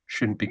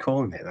shouldn't be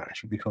calling it that. I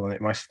should be calling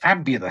it my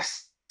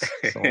fabulous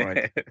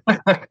songwriting.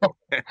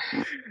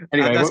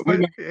 Anyway,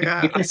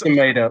 it's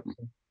made up.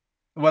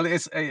 Well,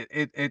 it's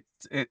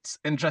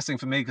interesting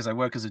for me because I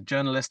work as a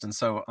journalist, and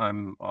so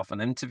I'm often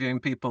interviewing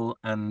people,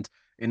 and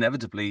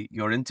inevitably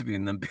you're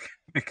interviewing them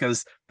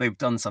because they've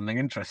done something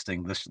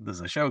interesting.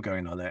 There's a show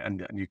going on there,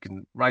 and you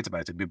can write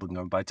about it. People can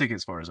go and buy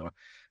tickets for it, or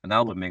an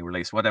album being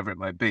released, whatever it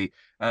might be.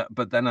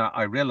 But then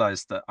I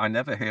realized that I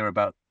never hear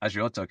about, as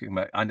you're talking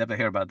about, I never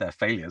hear about their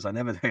failures. I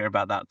never hear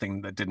about that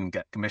thing that didn't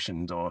get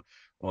commissioned, or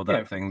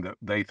that thing that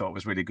they thought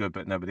was really good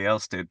but nobody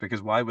else did.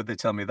 Because why would they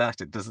tell me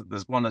that?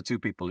 There's 1 or 2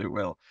 people who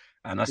will.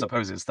 And I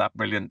suppose it's that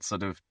brilliant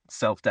sort of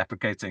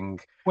self-deprecating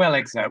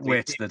wit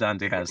that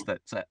Andy has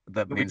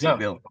that means it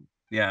will.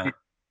 Yeah,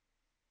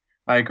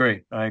 I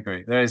agree.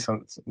 There is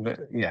some,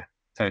 yeah,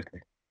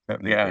 totally.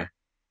 Yeah.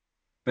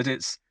 But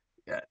it's,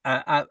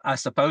 I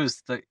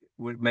suppose that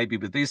maybe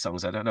with these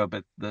songs, I don't know,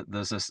 but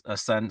there's a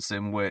sense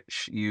in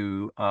which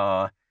you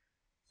are,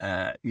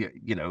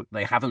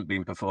 they haven't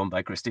been performed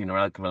by Christina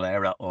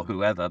Aguilera or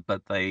whoever,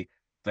 but they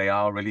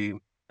are really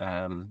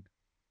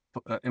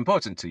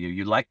important to you.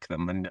 You like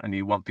them, and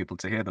you want people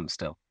to hear them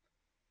still.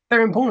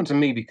 They're important to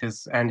me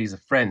because Andy's a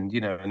friend,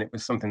 and it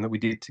was something that we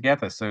did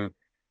together. So,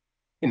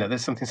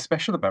 there's something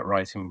special about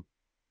writing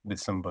with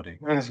somebody,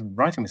 and it's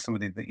writing with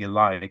somebody that you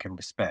like and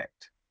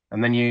respect.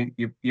 And then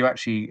you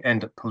actually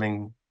end up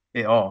pulling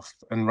it off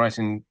and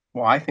writing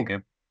what I think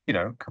are,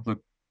 a couple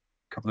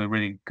of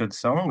really good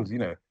songs,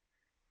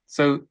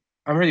 So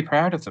I'm really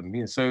proud of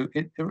them. So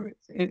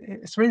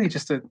it's really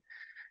just a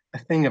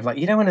thing of like,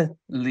 you don't want to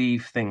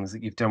leave things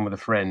that you've done with a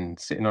friend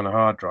sitting on a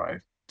hard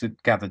drive to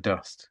gather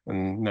dust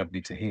and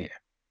nobody to hear,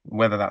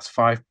 whether that's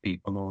 5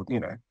 people or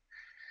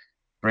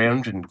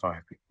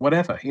 305 people,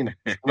 whatever.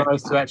 It's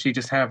nice to actually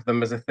just have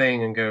them as a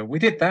thing and go, we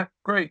did that,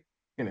 great.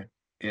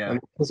 Yeah.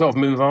 And sort of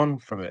move on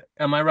from it.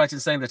 Am I right in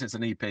saying that it's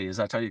an EP? Is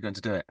that how you're going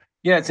to do it?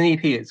 Yeah, it's an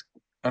EP.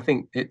 I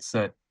think it's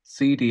a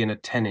CD and a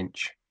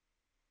 10-inch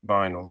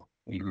vinyl.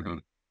 Mm-hmm.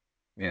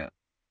 Yeah.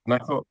 And I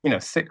thought,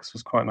 6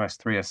 was quite nice,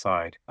 3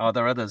 aside. Are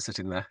there others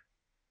sitting there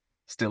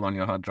still on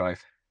your hard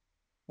drive?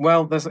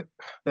 Well,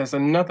 there's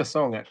another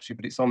song actually,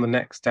 but it's on the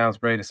next Dow's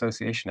Braid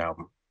Association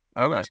album.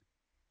 Oh, right.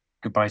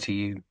 Goodbye to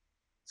You,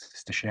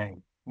 Sister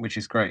Shame, which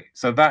is great.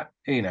 So that,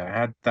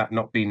 had that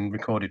not been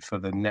recorded for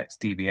the next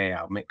DBA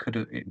album,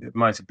 it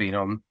might have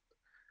been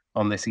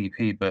on this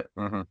EP, but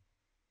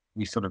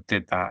we sort of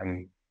did that,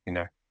 and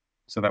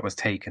so that was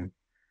taken.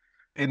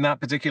 In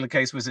that particular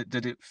case,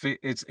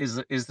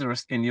 is there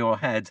in your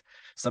head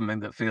something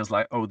that feels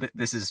like, oh,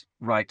 this is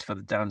right for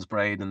the Downs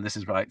Braid and this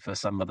is right for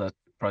some other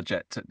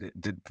project?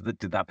 Did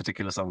that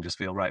particular song just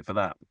feel right for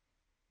that?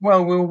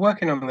 Well, we were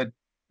working on the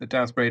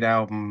Downs Braid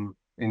album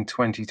in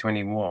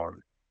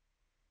 2021,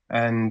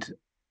 and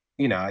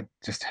I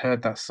just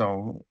heard that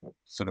song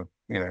sort of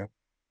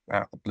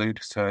out of the blue,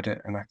 just heard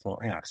it, and I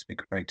thought, yeah, it's be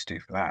great to do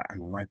for that.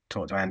 And I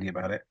talked to Andy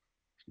about it,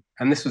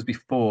 and this was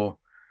before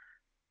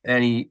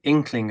any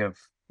inkling of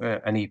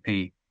an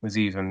EP was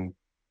even,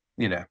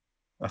 a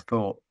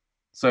thought.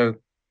 So,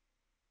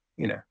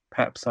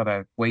 perhaps had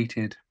I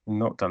waited and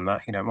not done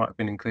that, it might have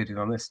been included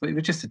on this. But it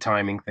was just a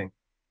timing thing.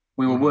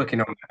 We were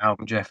working on the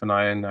album, Jeff and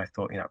I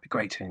thought, it'd be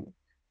great to,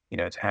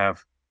 to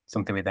have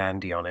something with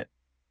Andy on it.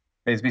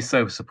 He's been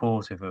so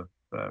supportive of,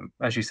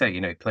 as you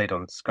say, played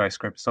on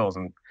Skyscraper Souls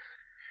and,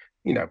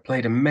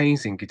 played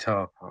amazing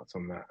guitar parts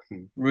on that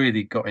and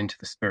really got into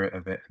the spirit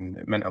of it, and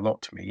it meant a lot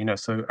to me,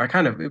 so I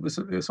it was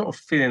sort of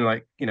feeling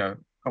like, I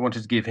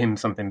wanted to give him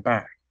something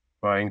back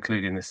by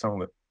including this song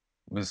that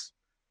was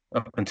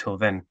up until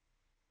then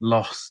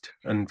lost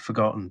and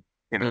forgotten.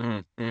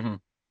 And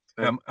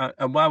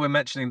while we're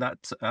mentioning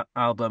that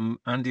album,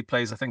 Andy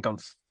plays, I think,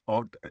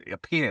 or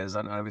appears,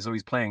 and I was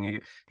always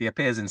playing, he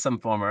appears in some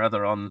form or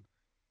other on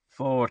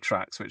 4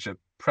 tracks, which are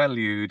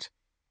Prelude,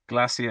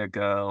 Glacier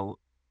Girl,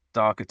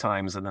 Darker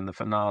Times, and then the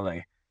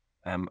finale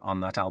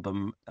on that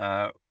album.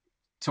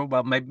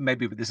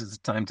 Maybe this is the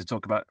time to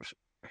talk about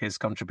his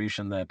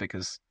contribution there,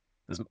 because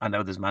I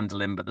know there's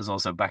mandolin, but there's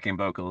also backing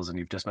vocals, and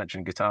you've just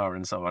mentioned guitar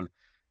and so on.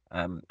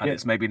 And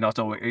it's maybe not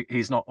always,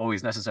 he's not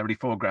always necessarily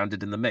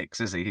foregrounded in the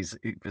mix, is he?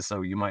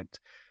 So you might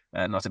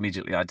not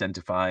immediately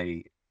identify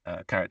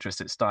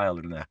characteristic style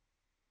in there.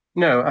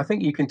 No, I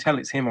think you can tell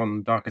it's him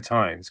on Darker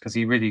Times, because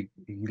he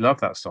loved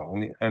that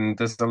song. And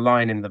there's the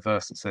line in the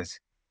verse that says,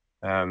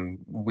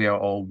 we are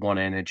all one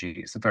energy.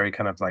 It's a very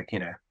kind of like,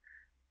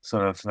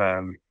 sort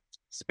of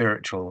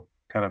spiritual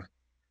kind of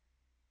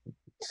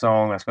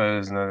song, I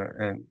suppose.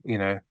 And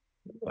you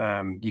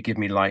give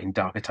me light in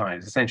darker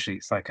times. Essentially,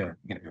 it's like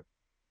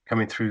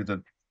coming through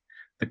the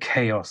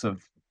chaos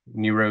of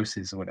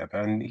neurosis or whatever.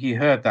 And he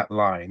heard that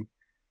line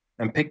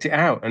and picked it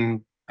out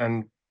and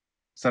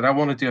said, I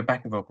want to do a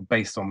backing vocal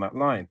based on that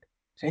line.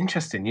 It's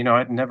interesting,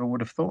 I never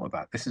would have thought of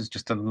that. This is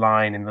just a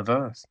line in the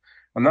verse.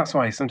 And that's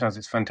why sometimes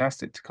it's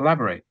fantastic to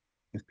collaborate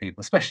with people,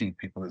 especially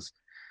people as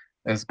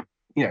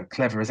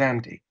clever as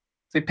Andy.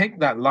 So he picked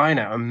that line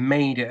out and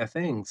made it a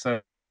thing. So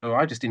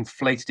I just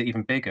inflated it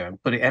even bigger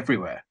and put it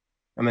everywhere,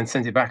 and then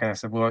sent it back. And I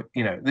said, well,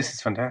 this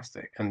is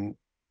fantastic. And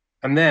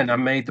then I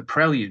made the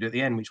prelude at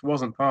the end, which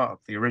wasn't part of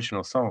the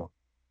original song.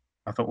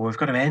 I thought, well, we've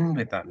got to end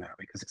with that now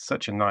because it's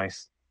such a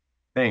nice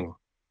thing.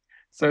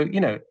 So,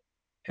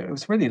 it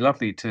was really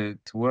lovely to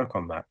work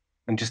on that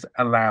and just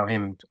allow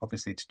him,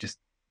 obviously, to just,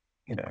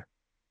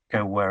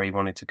 go where he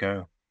wanted to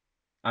go.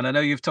 And I know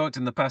you've talked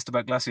in the past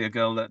about Glacier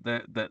Girl, that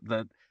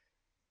the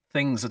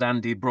things that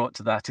Andy brought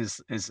to that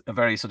is a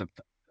very sort of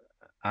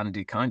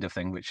Andy kind of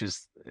thing, which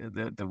is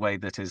the way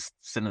that his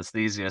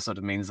synesthesia sort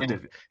of means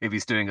that if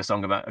he's doing a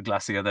song about a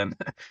glacier, then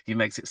he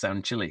makes it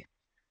sound chilly.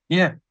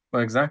 Yeah,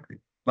 well, exactly.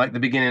 Like the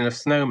beginning of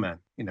Snowman,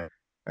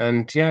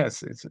 And yeah,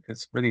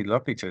 it's really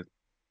lovely to,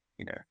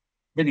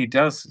 really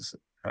does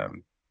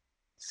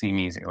see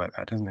music like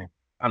that, doesn't he?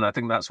 And I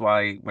think that's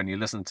why when you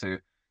listen to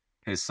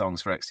his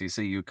songs for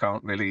XTC, you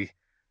can't really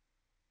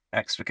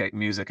extricate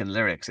music and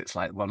lyrics. It's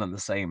like one and the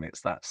same.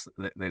 It's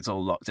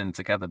all locked in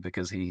together,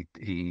 because he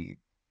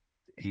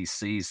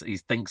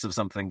thinks of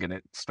something and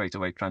it straight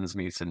away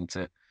transmutes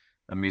into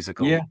a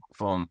musical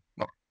form.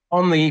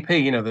 On the EP,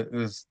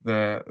 there's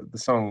the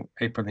song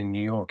April in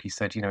New York. He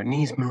said, it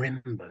needs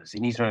marimbas. He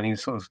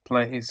was sort of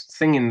he's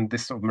singing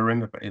this sort of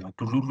marimba, but he's like,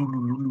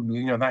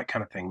 that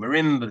kind of thing,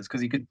 marimbas,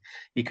 because he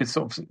could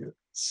sort of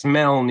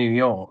smell New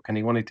York, and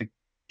he wanted to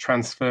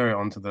transfer it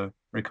onto the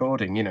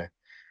recording,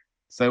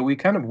 So we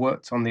kind of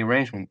worked on the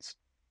arrangements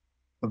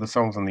for the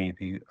songs on the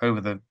EP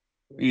over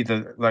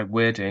either like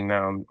we're doing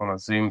now on a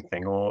Zoom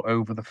thing or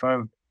over the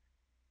phone.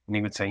 And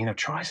he would say,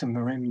 try some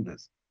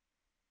marimbas.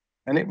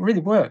 And it really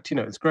worked,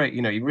 it's great.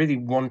 You really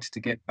wanted to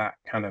get that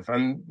kind of,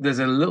 and there's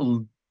a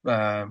little,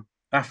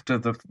 after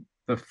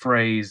the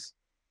phrase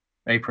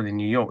April in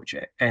New York, which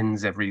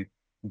ends every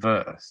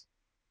verse,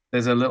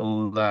 there's a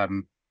little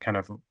kind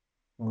of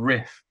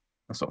riff,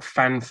 a sort of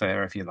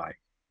fanfare, if you like,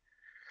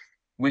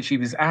 which he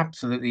was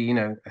absolutely,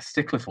 a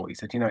stickler for. He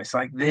said, it's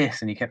like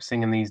this. And he kept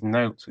singing these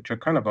notes, which are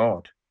kind of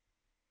odd,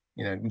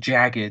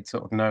 jagged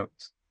sort of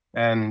notes.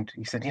 And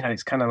he said,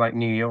 it's kind of like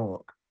New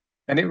York.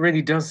 And it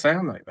really does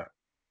sound like that.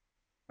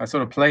 I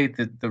sort of played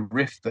the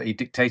riff that he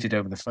dictated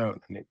over the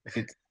phone, and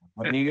it's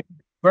like New York.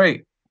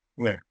 Great.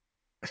 Yeah.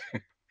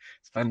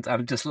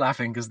 I'm just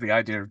laughing because the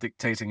idea of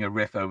dictating a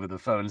riff over the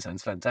phone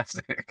sounds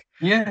fantastic.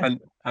 Yeah.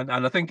 And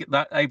I think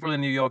that April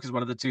in New York is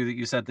one of the two that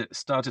you said that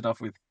started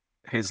off with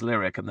his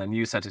lyric and then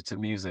you set it to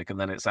music, and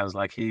then it sounds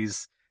like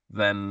he's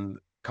then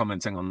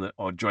commenting on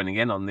or joining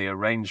in on the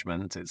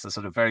arrangement. It's a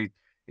sort of very,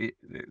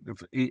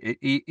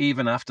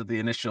 even after the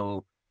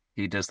initial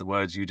he does the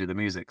words, you do the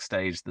music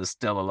stage, there's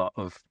still a lot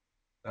of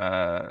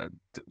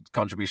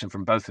contribution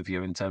from both of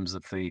you in terms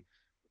of the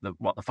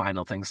what the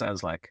final thing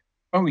sounds like.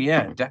 Oh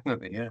yeah,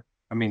 definitely. Yeah.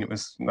 I mean, that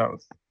was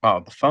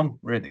part of the fun,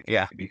 really.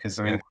 Yeah. Because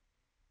I mean,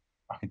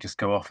 I could just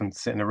go off and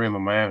sit in a room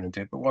on my own and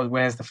do it. But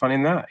where's the fun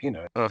in that?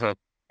 Uh-huh.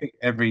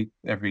 Every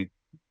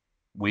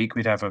week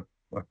we'd have a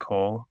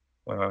call,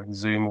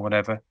 Zoom or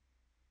whatever,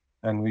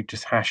 and we'd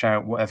just hash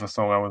out whatever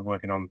song I was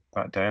working on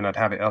that day, and I'd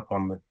have it up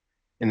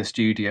in the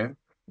studio,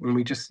 and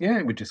we'd just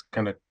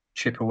kind of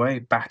chip away,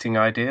 batting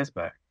ideas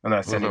back, and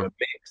I'd send him a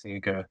mix, and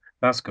you go,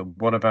 "That's good.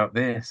 What about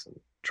this?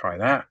 Try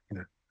that."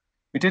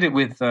 We did it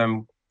with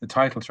the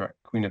title track,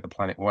 Queen of the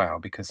Planet Wow,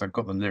 because I've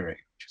got the lyric,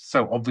 which is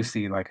so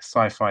obviously like a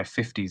sci-fi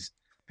 50s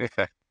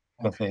kind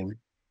of thing.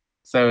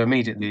 So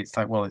immediately it's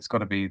like, well, it's got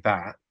to be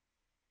that.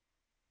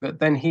 But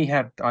then he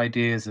had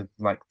ideas of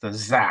like the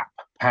zap,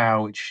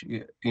 pow, which,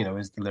 is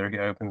the lyric it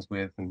opens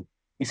with. And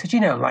he said,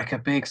 like a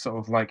big sort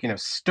of like,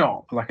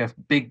 stop, like a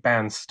big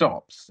band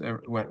stops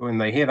when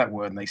they hear that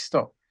word and they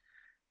stop,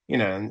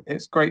 and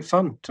it's great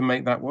fun to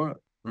make that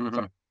work. Mm-hmm.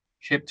 So I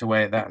chipped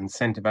away at that and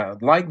sent it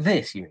out like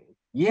this, you mean?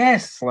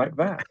 Yes, like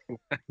that.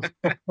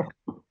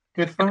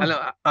 Good fun.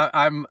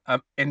 I'm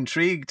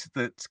intrigued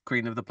that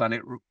Queen of the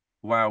Planet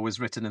Wow was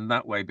written in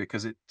that way,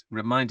 because it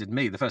reminded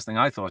me, the first thing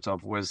I thought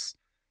of was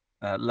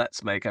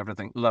Let's Make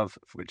Everything Love,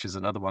 which is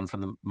another one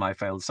from my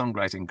failed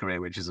songwriting career,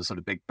 which is a sort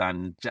of big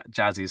band,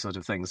 jazzy sort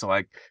of thing. So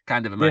I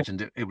kind of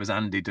imagined it was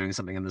Andy doing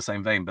something in the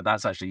same vein, but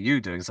that's actually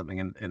you doing something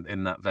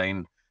in that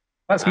vein.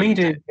 That's me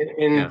doing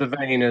in the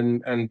vein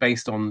and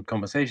based on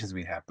conversations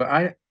we had. But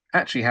I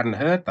actually hadn't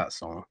heard that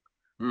song.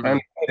 Mm-hmm.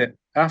 And heard it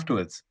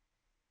afterwards,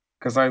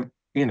 because I,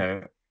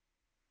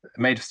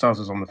 Made of Stars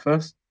was on the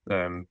first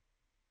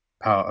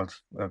part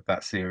of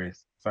that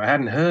series, so I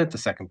hadn't heard the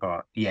second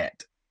part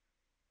yet.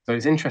 So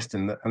it's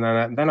interesting that,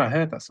 and then I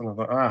heard that song.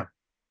 I thought,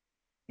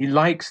 he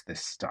likes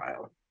this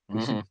style.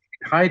 Mm-hmm.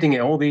 Hiding it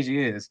all these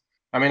years.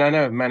 I mean, I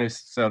know Man Who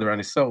Sailed Around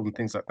His Soul and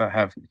things like that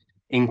have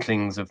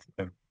inklings of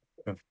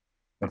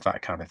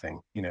that kind of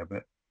thing,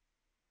 but.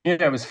 Yeah,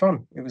 it was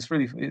fun. It was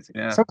really.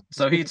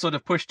 So he'd sort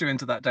of pushed you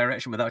into that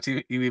direction without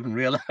you even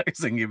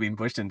realizing you've been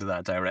pushed into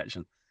that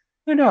direction.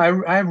 No,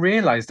 I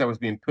realized I was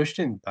being pushed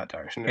in that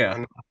direction.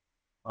 Yeah,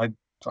 and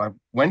I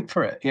went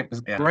for it. It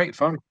was great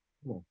fun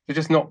to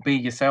just not be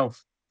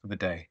yourself for the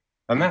day,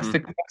 and that's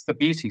the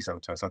beauty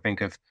sometimes, I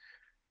think, of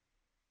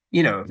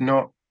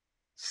not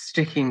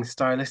sticking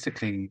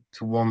stylistically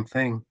to one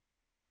thing.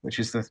 Which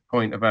is the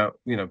point about,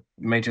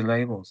 major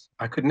labels.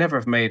 I could never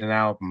have made an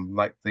album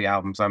like the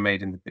albums I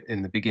made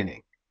in the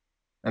beginning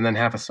and then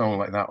have a song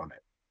like that on it.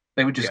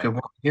 They would just go,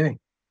 what are you doing?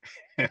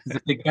 This is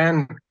a big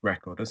band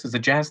record. This is a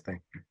jazz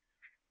thing.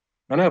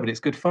 I know, but it's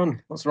good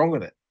fun. What's wrong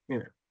with it?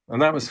 And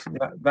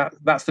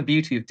that's the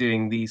beauty of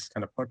doing these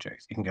kind of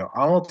projects. You can go,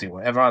 I'll do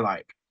whatever I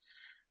like.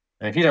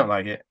 And if you don't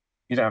like it,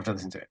 you don't have to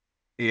listen to it.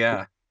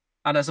 Yeah.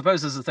 And I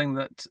suppose there's a thing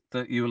that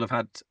you will have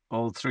had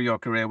all through your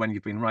career when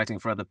you've been writing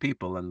for other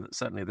people, and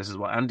certainly this is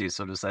what Andy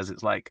sort of says.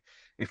 It's like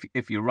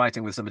if you're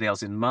writing with somebody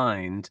else in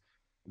mind,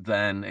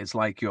 then it's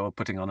like you're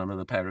putting on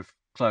another pair of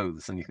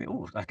clothes, and you think,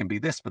 oh, I can be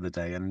this for the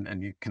day,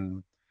 and you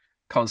can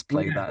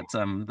cosplay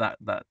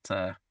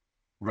that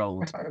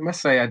role. I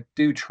must say, I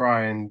do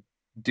try and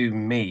do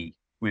me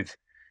with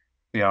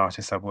the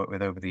artists I've worked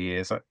with over the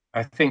years.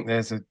 I think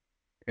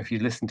if you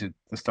listen to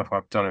the stuff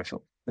I've done, if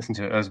you listen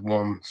to it as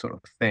one sort of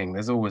thing,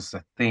 there's always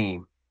a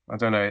theme. I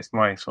don't know, it's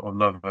my sort of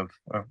love of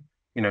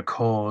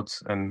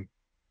chords, and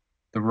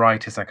the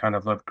writers I kind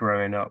of loved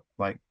growing up,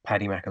 like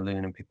Paddy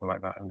McAloon and people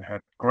like that, and had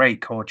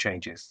great chord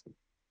changes.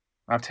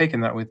 I've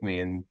taken that with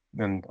me, and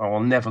I will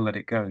never let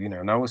it go,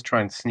 and I always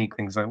try and sneak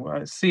things out.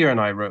 Well, Sia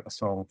and I wrote a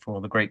song for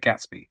the Great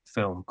Gatsby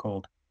film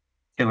called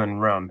Kill and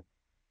Run,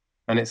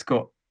 and it's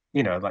got,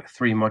 like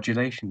 3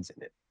 modulations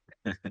in it.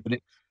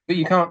 But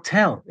you can't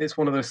tell. It's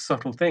one of those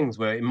subtle things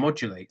where it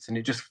modulates and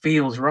it just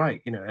feels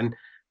right, and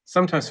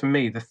sometimes for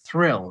me, the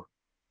thrill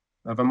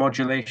of a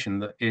modulation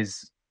that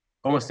is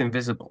almost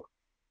invisible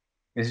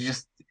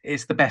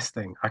it's the best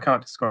thing. I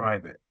can't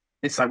describe it.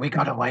 It's like we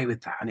got away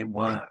with that and it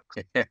works.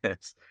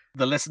 Yes.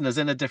 The listeners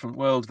in a different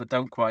world that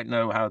don't quite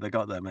know how they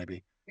got there,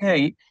 maybe.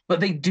 Yeah, but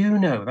they do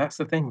know. That's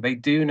the thing. They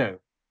do know.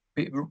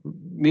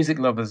 Music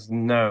lovers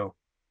know.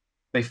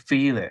 They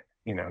feel it,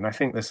 and I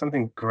think there's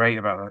something great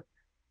about a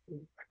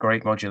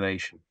great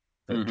modulation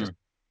that just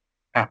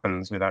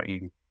happens without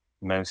you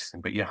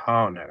noticing, but your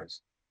heart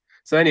knows.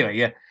 So anyway,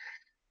 yeah,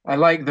 I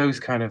like those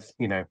kind of,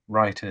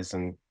 writers,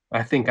 and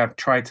I think I've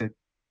tried to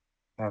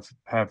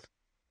have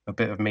a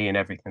bit of me in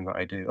everything that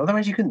I do.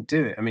 Otherwise, you couldn't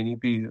do it. I mean, you'd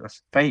be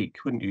fake,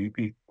 wouldn't you? You'd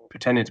be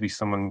pretending to be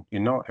someone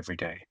you're not every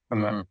day,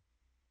 and that,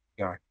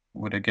 I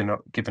would have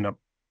given up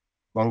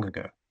long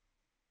ago.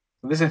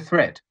 So there's a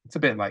thread. It's a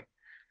bit like,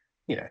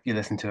 if you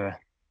listen to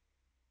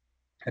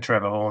a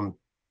Trevor Horn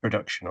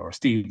production or a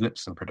Steve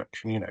Lipson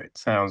production, it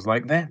sounds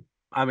like them.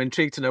 I'm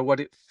intrigued to know what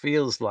it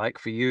feels like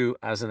for you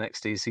as an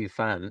XTC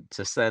fan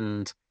to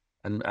send,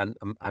 and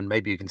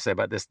maybe you can say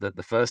about this, that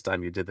the first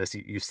time you did this,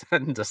 you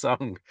send a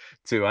song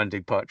to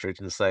Andy Partridge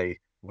and say,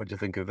 what do you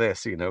think of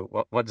this?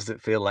 What does it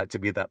feel like to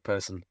be that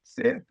person?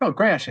 It felt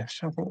great,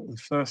 actually. I think it was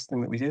the first thing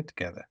that we did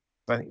together.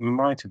 I think it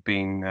might have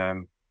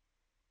been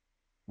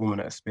Woman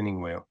at a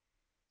Spinning Wheel.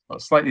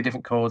 Got slightly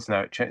different chords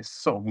now. It's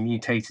sort of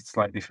mutated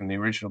slightly from the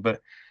original,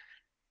 but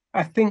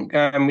I think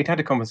we'd had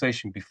a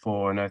conversation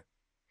before, and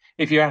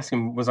if you ask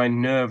him, was I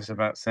nervous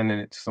about sending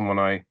it to someone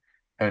I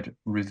had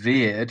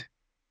revered,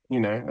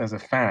 as a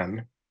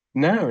fan?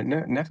 No,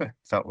 never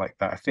felt like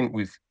that. I think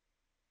we've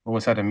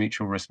always had a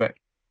mutual respect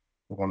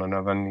for one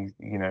another, and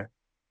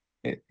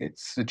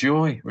it's a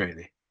joy,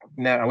 really.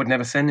 Now, I would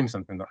never send him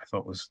something that I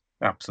thought was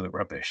absolute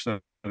rubbish. So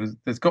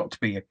there's got to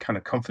be a kind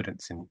of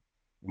confidence in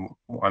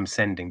what I'm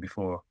sending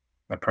before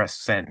I press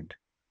send.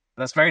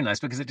 That's very nice,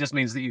 because it just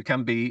means that you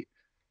can be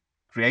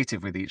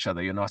creative with each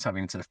other. You're not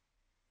having to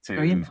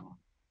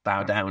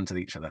bow down to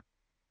each other.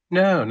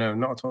 No,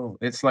 not at all.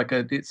 It's like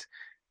it's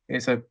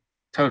a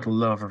total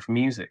love of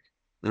music.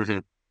 Mm-hmm.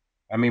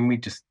 I mean, we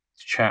just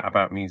chat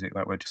about music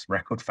like we're just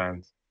record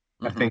fans.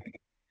 I think,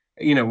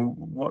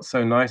 what's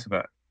so nice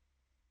about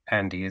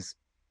Andy is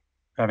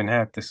having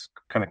had this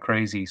kind of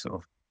crazy sort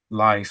of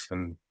life,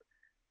 and,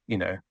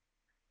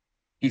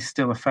 he's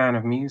still a fan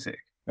of music,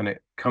 and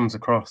it comes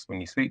across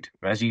when you speak to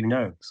him, as you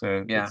know.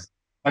 So yeah,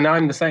 and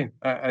I'm the same.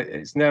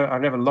 I've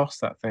never lost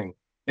that thing.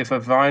 If a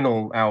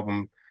vinyl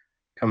album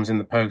comes in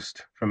the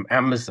post from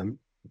Amazon,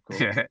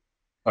 sorry,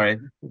 a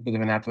bit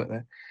of an advert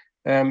there.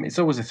 It's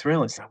always a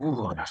thrill. It's like,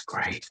 oh, that's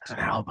great. It's an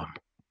album.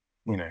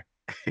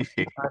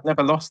 I've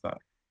never lost that.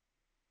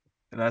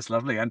 That's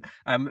lovely. And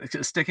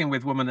sticking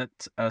with Woman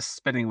at a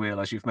Spinning Wheel,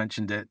 as you've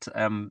mentioned it,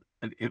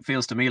 it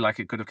feels to me like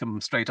it could have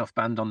come straight off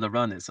Band on the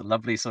Run. It's a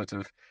lovely sort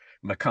of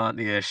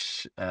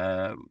McCartney-ish,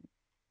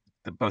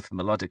 both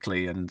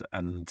melodically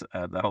and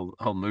the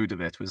whole mood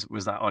of it.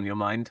 Was that on your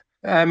mind?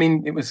 I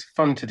mean, it was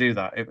fun to do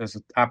that. It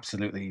was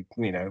absolutely,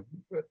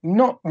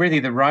 not really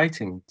the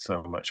writing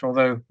so much,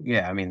 although,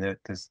 yeah, I mean,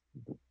 there's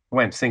the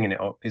way I'm singing it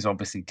is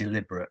obviously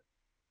deliberate.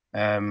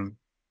 So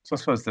I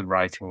suppose the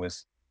writing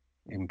was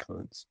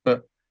influenced,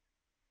 but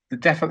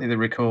definitely the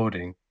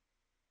recording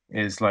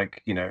is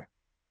like, the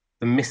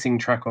missing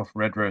track off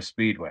Red Rose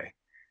Speedway.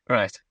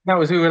 Right. That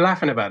was, we were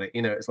laughing about it,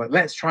 it's like,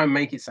 let's try and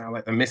make it sound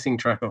like the missing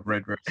track off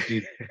Red Rose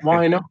Speedway.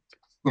 Why not?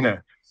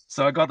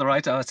 So I got the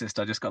right artist.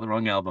 I just got the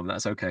wrong album.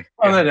 That's okay.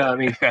 Oh, no. I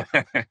mean,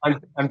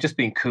 I'm just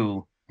being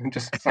cool. I'm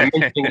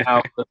mentioning an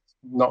album that's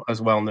not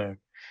as well known.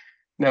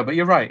 No, but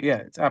you're right. Yeah,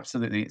 it's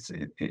absolutely.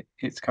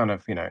 It's kind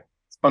of,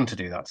 it's fun to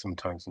do that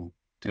sometimes and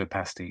do a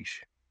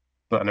pastiche,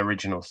 but an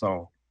original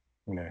song.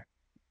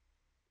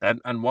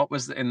 And what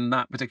was in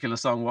that particular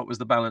song? What was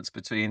the balance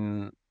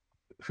between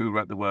who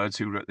wrote the words,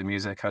 who wrote the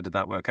music? How did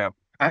that work out?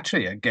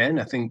 Actually, again,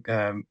 I think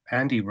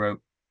Andy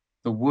wrote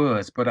the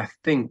words, but I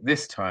think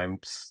this time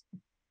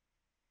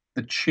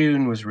the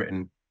tune was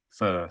written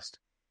first,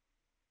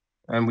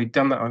 and we'd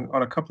done that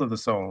on a couple of the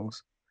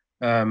songs.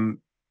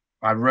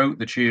 I wrote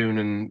the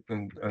tune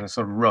and a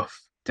sort of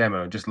rough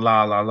demo, just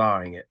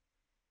la-ing it,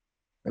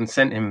 and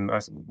sent him. I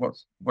said, what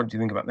do you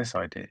think about this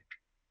idea?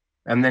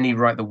 And then he'd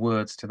write the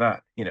words to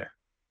that,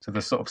 to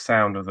the sort of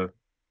sound of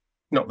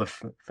not the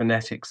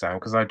phonetic sound,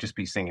 because I'd just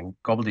be singing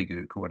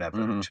gobbledygook or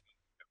whatever, with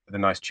a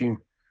nice tune.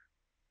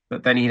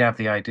 But then he'd have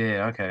the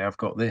idea, okay, I've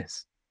got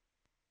this.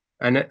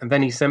 And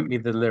then he sent me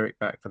the lyric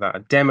back for that. I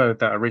demoed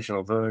that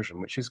original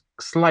version, which is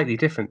slightly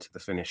different to the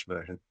finished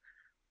version.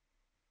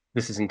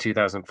 This is in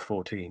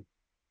 2014.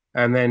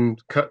 And then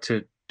cut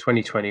to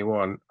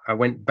 2021, I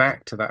went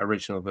back to that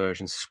original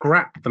version,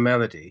 scrapped the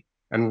melody,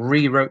 and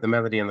rewrote the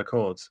melody and the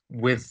chords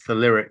with the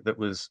lyric that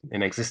was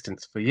in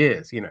existence for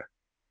years,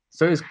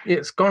 So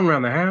it's gone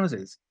around the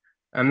houses.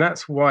 And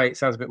that's why it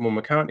sounds a bit more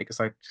McCartney,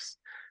 because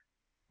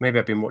maybe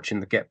I've been watching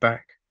the Get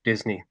Back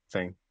Disney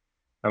thing.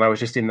 And I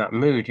was just in that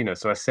mood,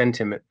 so I sent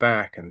him it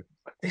back, and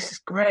this is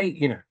great,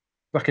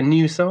 like a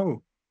new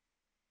song.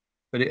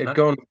 But it had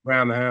gone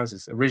around the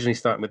houses, originally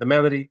starting with the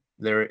melody,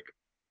 lyric,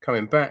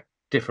 coming back,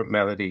 different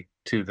melody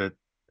to the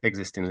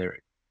existing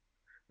lyric.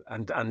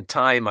 And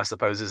time, I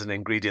suppose, is an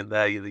ingredient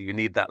there. You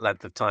need that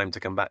length of time to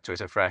come back to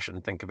it afresh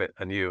and think of it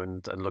anew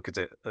and look at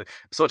it,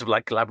 sort of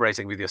like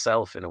collaborating with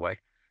yourself in a way.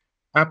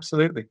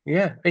 Absolutely.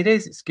 Yeah, it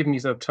is. It's giving you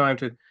sort of time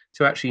to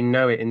actually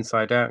know it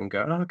inside out and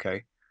go, oh,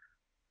 okay,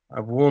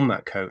 I've worn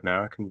that coat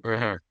now. I can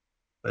Mhm.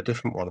 a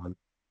different one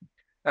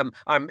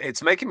on.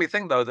 It's making me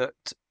think though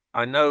that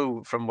I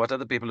know from what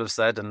other people have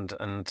said and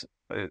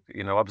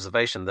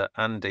observation that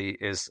Andy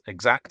is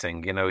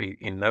exacting.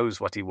 He knows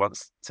what he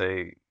wants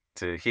to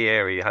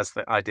hear. He has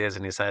the ideas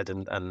in his head,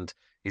 and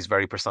he's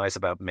very precise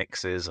about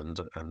mixes and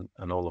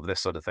all of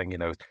this sort of thing.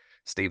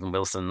 Stephen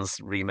Wilson's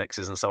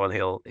remixes and so on.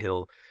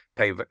 He'll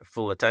pay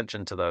full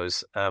attention to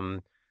those. Uh,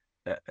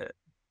 uh,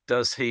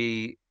 does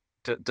he?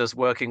 Does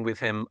working with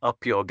him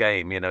up your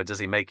game? Does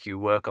he make you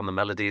work on the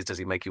melodies? Does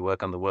he make you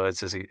work on the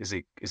words? Is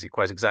he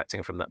quite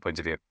exacting from that point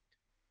of view?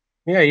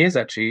 Yeah, he is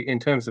actually in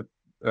terms of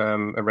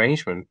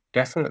arrangement.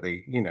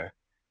 Definitely,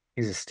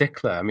 he's a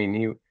stickler. I mean,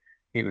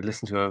 he would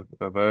listen to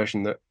a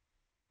version that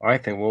I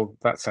think, well,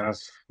 that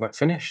sounds like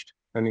finished,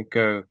 and he'd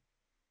go,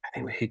 I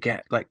think we could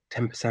get like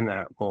 10%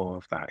 out more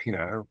of that,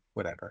 or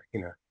whatever.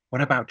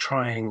 What about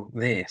trying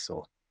this?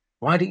 Or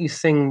why don't you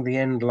sing the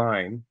end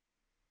line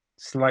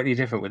slightly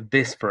different with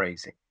this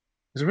phrasing?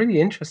 It was really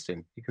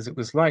interesting because it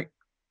was like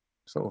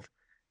sort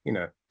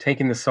of,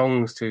 taking the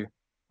songs to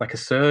like a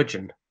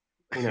surgeon,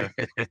 you know,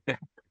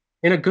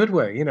 in a good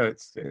way.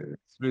 It's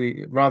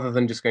really rather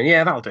than just going,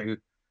 yeah, that'll do.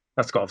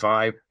 That's got a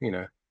vibe,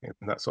 and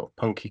that sort of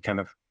punky kind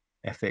of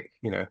ethic,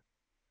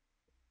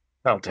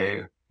 that'll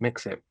do.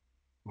 Mix it.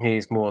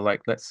 He's more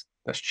like let's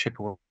chip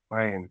away,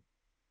 and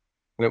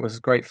it was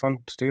great fun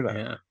to do that.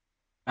 Yeah.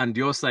 And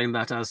you're saying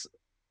that as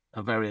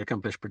a very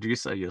accomplished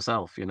producer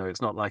yourself.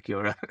 It's not like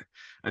you're a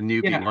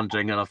newbie Yeah.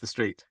 wandering off the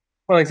street.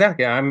 Well,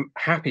 exactly. I'm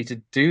happy to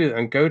do it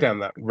and go down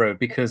that road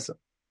because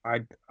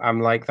I'm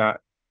like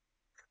that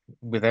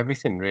with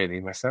everything really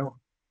myself.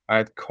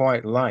 I'd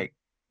quite like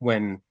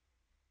when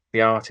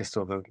the artist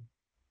or the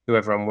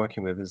whoever I'm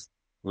working with has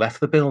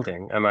left the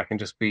building and I can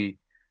just be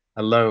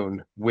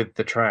alone with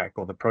the track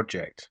or the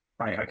project.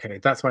 Right, okay,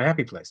 that's my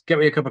happy place. Get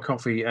me a cup of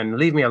coffee and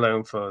leave me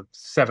alone for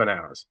 7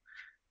 hours.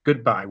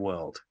 Goodbye,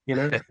 world.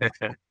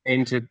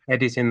 Into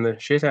editing the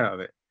shit out of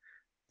it.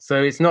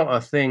 So it's not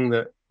a thing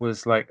that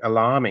was like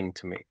alarming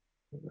to me.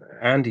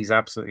 Andy's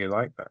absolutely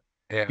like that.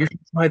 Yeah. You should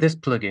try this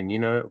plugin,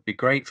 it would be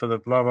great for the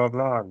blah blah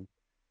blah, and,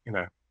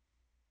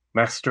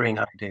 mastering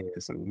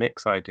ideas and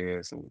mix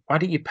ideas. And why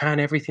don't you pan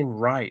everything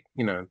right?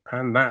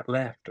 Pan that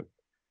left.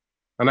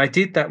 And I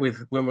did that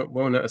with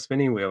when at a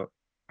spinning wheel.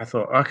 I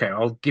thought, okay,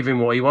 I'll give him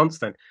what he wants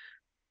then.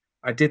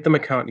 I did the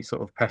McCartney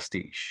sort of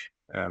pastiche,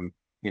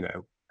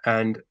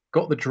 and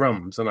got the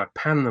drums and I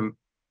panned them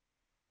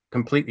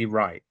completely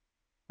right.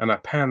 And I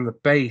panned the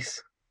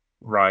bass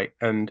right.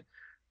 And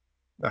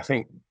I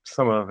think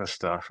some other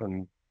stuff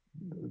and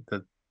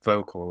the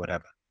vocal or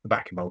whatever, the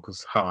backing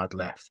vocals hard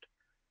left.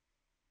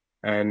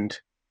 And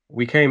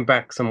we came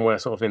back somewhere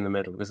sort of in the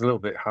middle. It was a little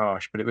bit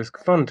harsh, but it was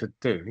fun to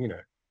do,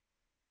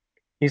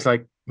 He's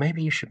like,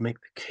 maybe you should make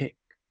the kick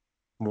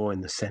more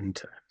in the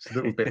center. It's a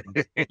little bit,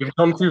 you've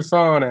gone too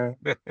far now.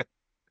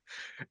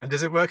 And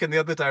does it work in the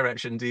other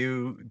direction? Do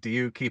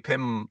you keep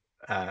him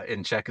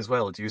in check as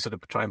well? Do you sort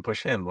of try and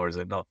push him, or is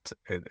it not?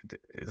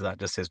 Is that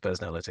just his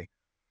personality?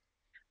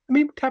 I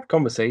mean, we'd have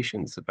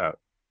conversations about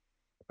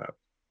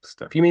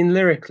stuff. You mean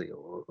lyrically?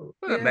 Well,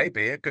 Yeah.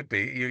 maybe it could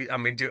be. I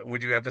mean,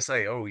 would you ever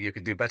say, "Oh, you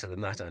could do better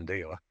than that,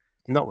 Andy"? Or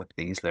Not with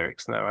these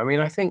lyrics, no. I mean,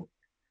 I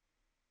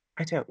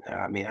don't know.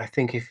 I mean, I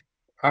think if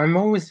I'm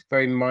always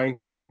very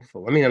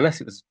mindful. I mean,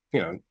 unless it was,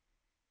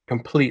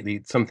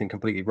 something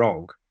completely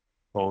wrong,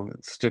 or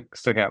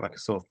stuck out like a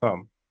sore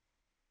thumb.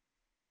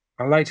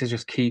 I like to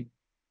just keep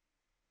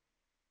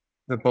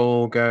the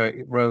ball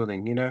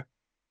rolling.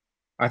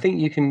 I think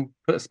you can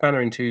put a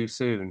spanner in too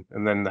soon,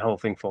 and then the whole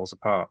thing falls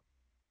apart.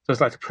 So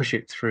it's like to push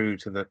it through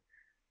to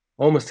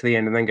almost to the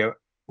end, and then go,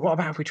 what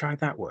about if we tried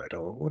that word,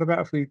 or what about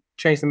if we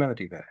change the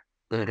melody there?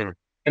 Mhm.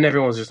 And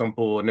everyone's just on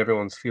board, and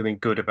everyone's feeling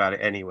good about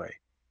it anyway.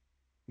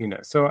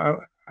 So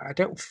I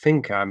don't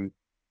think I'm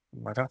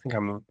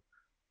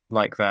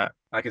like that.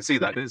 I can see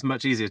that. It's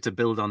much easier to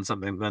build on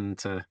something than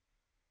to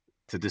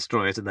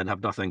destroy it and then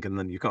have nothing, and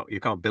then you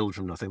can't build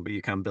from nothing, but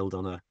you can build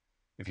on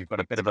if you've got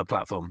a bit of a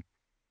platform.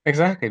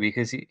 Exactly,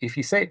 because if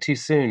you say it too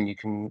soon, you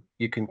can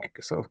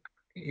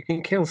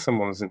kill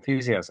someone's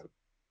enthusiasm.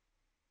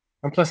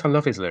 And plus, I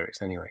love his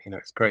lyrics anyway.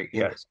 It's great.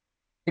 Yes.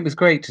 It was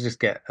great to just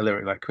get a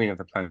lyric like Queen of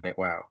the Planet.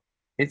 Wow.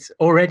 It's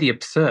already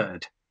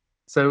absurd.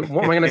 So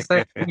what am I going to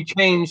say? You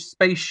change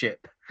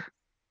spaceship.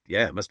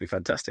 Yeah, it must be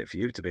fantastic for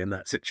you to be in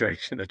that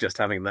situation of just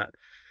having that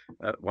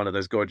one of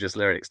those gorgeous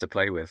lyrics to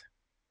play with.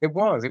 It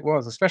was,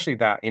 especially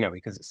that,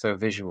 because it's so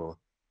visual.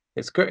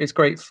 It's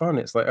great fun.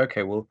 It's like,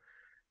 okay, well,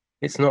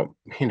 it's not,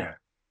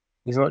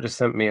 he's not just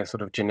sent me a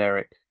sort of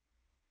generic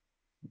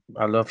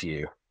I love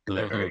you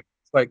lyric.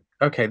 It's like,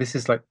 okay, this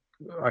is like,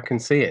 I can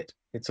see it.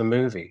 It's a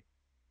movie.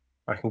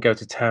 I can go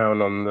to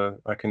town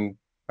I can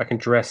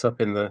dress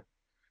up in the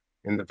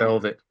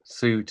velvet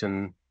suit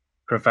and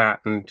cravat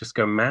and just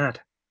go mad.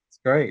 It's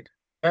great.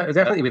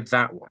 Definitely with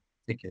that one.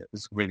 I think it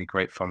was really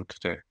great fun to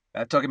do.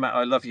 Talking about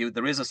I Love You,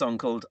 there is a song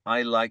called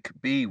I Like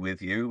Be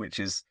With You, which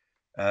is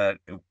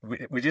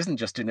which isn't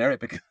just generic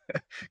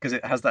because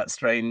it has that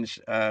strange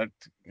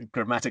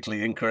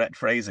grammatically incorrect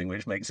phrasing,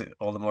 which makes it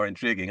all the more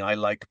intriguing. I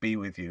like be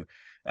with you.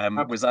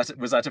 Was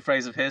that a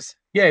phrase of his?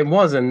 Yeah, it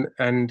was,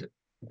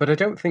 but I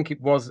don't think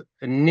it was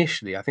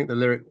initially. I think the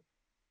lyric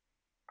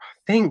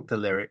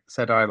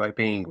said "I like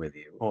being with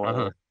you,"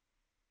 or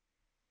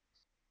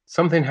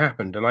something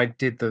happened, and I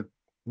did the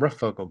rough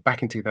vocal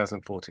back in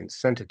 2014,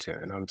 sent it to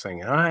him, and I'm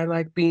saying "I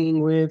like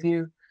being with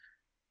you,"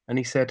 and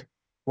he said,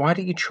 "Why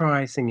don't you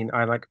try singing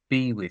 "I like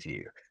be with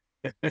you"?"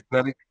 And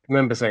I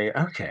remember saying,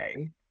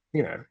 "Okay,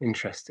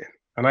 interesting,"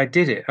 and I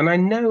did it, and I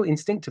know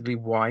instinctively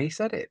why he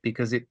said it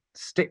because it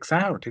sticks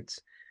out.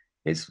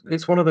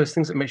 It's one of those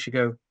things that makes you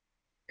go,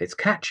 it's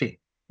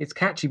catchy. It's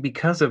catchy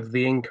because of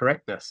the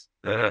incorrectness.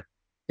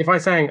 If I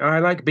sang "I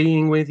like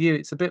being with you,"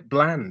 it's a bit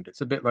bland.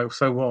 It's a bit like,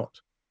 so what?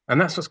 And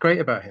that's what's great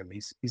about him.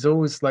 He's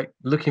always like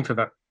looking for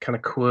that kind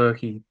of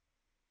quirky,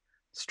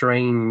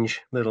 strange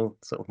little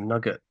sort of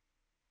nugget.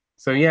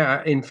 So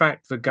yeah, in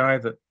fact, the guy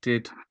that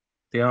did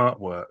the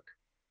artwork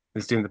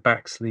was doing the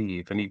back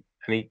sleeve, and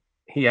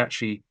he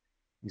actually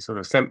he sort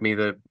of sent me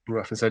the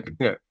rough and said,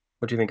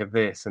 what do you think of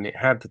this? And it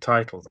had the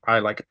titles, "I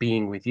like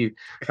being with you."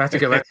 I had to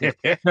go back to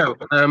no,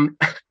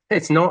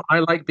 it's not "I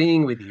like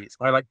being with you." It's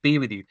 "I like be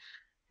with you."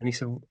 And he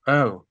said,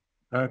 "Oh,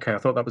 okay. I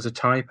thought that was a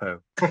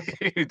typo."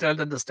 You don't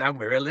understand.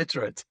 We're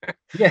illiterate.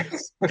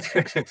 Yes.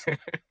 The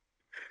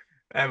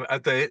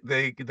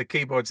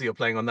keyboards that you're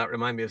playing on that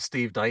remind me of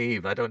Steve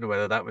Naive. I don't know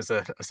whether that was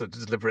a sort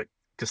of deliberate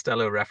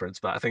Costello reference,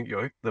 but I think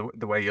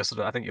the way you're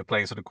I think you're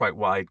playing sort of quite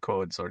wide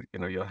chords, or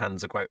your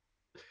hands are quite,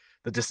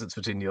 the distance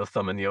between your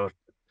thumb and your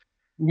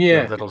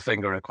Yeah, little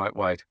finger are quite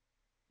wide.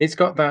 it's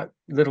got that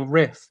little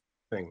riff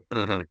thing,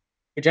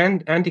 which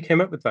Andy came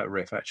up with that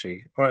riff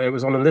actually. Or it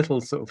was on a little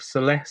sort of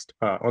Celeste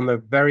part on the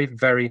very,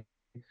 very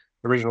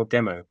original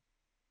demo.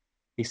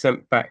 He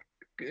sent back.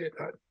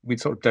 We'd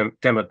sort of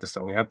demoed the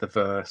song. We had the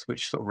verse,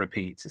 which sort of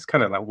repeats. It's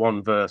kind of like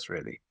one verse,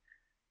 really.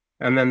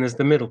 And then there's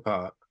the middle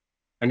part.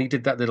 And he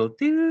did that little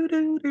do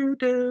do do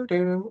do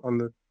do on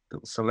the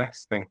little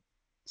Celeste thing.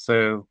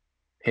 So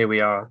here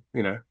we are,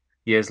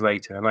 years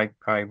later, and I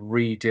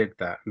redid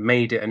that,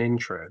 made it an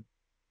intro,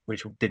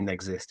 which didn't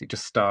exist. It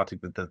just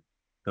started with the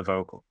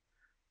vocal.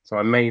 So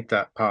I made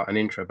that part an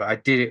intro, but I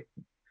did it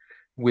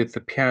with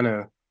the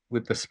piano,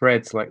 with the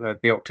spreads, like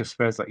the octave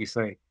spreads, like you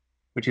say,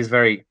 which is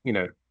very,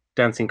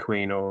 Dancing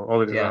Queen or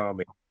Oliver's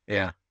Army.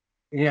 Yeah.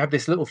 You have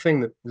this little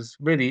thing that was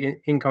really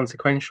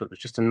inconsequential. It was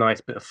just a nice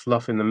bit of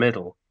fluff in the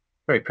middle,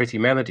 very pretty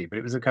melody, but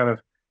it was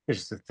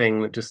just a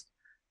thing that just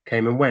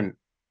came and went.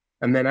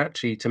 And then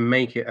actually to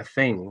make it a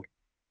thing,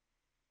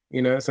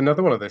 it's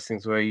another one of those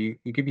things where you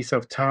give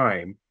yourself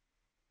time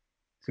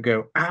to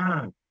go,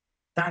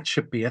 that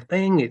should be a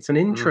thing. It's an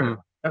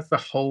intro. That's the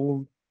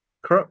whole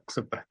crux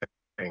of the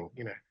thing,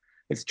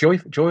 It's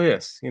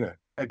joyous.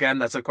 Again,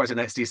 that's quite an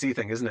XTC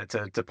thing, isn't it?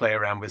 To play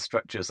around with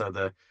structure,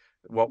 so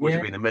what would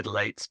have been the middle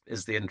eight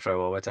is the intro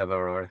or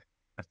whatever, or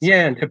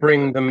and to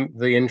bring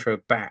the intro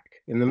back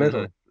in the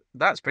middle.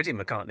 That's pretty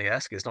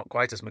McCartney-esque. It's not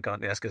quite as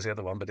McCartney-esque as the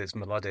other one, but it's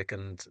melodic,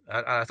 and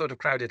I thought of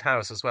Crowded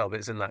House as well, but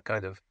it's in that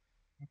kind of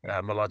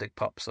melodic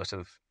pop sort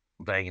of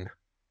vein.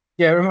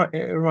 Yeah, it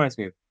reminds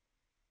me of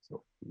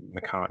sort of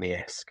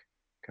McCartney-esque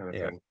kind of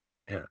thing.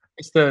 Yeah,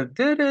 it's the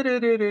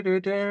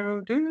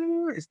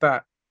do. Is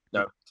that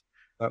no?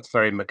 That's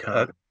very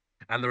McCartney.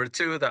 And there are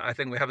two that I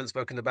think we haven't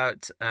spoken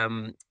about.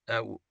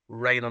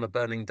 "Rain on a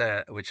Burning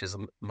Day," which is a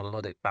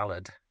melodic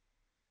ballad.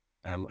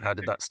 How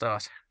did that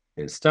start?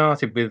 It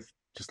started with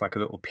just like a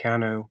little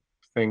piano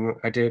thing.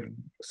 I did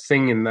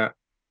singing that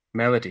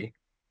melody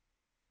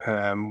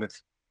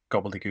with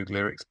gobbledygook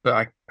lyrics,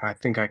 but I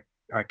think I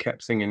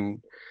kept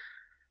singing,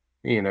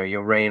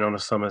 "Your rain on a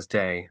summer's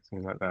day,"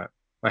 something like that.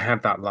 I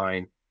had that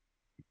line,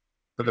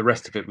 but the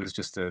rest of it was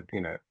just a,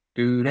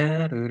 do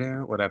da do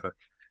da whatever,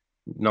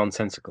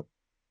 nonsensical.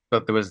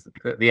 But there was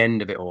at the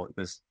end of it all, it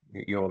was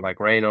 "You're like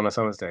rain on a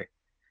summer's day."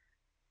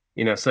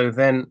 So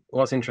then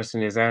what's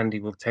interesting is Andy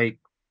will take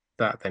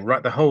that, then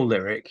write the whole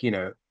lyric,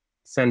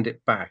 send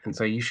it back and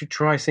say, "You should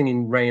try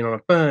singing "Rain on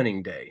a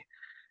Burning Day,"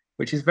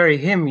 which is very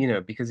him,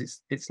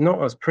 because it's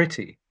not as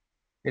pretty.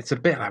 It's a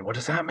bit like, what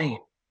does that mean?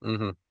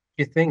 You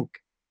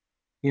think,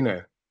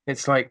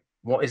 it's like,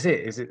 what is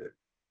it?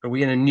 Are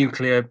we in a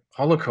nuclear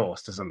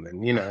holocaust or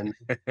something? And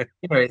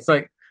it's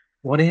like,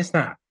 what is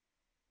that?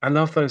 I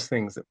love those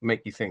things that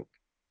make you think.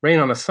 "Rain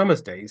on a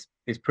Summer's Day"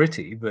 is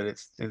pretty, but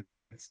it's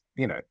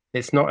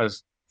not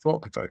as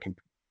thought provoking,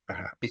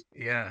 perhaps.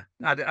 Yeah,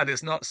 and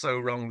it's not so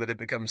wrong that it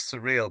becomes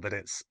surreal, but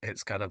it's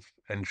kind of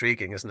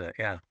intriguing, isn't it?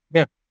 Yeah,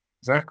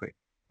 exactly.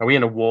 Are we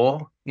in a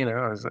war?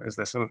 Is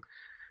there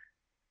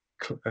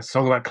a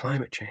song about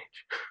climate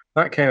change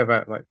that came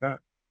about like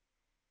that?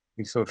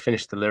 We sort of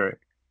finished the lyric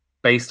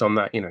based on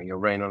that. "Your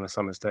rain on a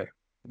summer's day."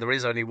 There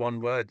is only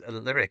one word, a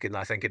lyric,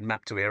 I think in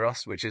 "Map to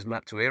Eros," which is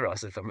 "Map to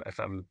Eros." If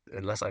I'm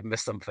unless I've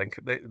missed something,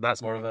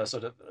 that's more of a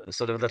sort of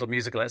little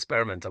musical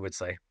experiment, I would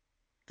say.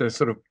 The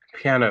sort of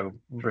piano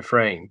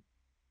refrain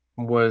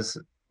was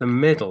the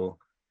middle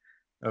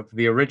of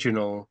the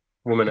original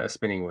 "Woman at a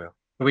Spinning Wheel."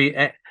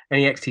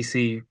 any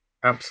XTC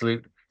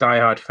absolute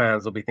diehard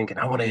fans will be thinking,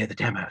 I want to hear the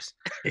demos.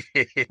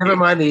 Never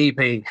mind the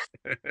EP.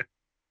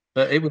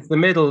 But it was the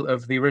middle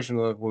of the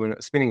original of Woman at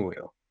a Spinning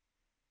Wheel.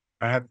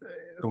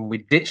 We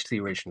ditched the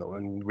original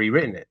and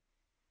rewritten it,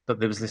 but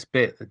there was this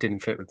bit that didn't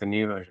fit with the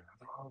new version.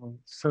 Oh,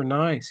 so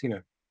nice,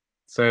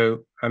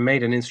 So I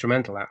made an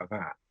instrumental out of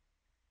that.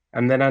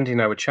 And then Andy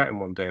and I were chatting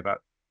one day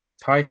about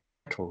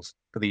titles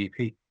for the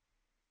EP.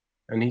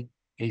 And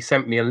he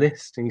sent me a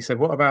list and he said,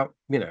 what about,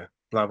 blah,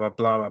 blah, blah,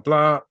 blah,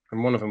 blah.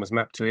 And one of them was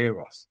Map to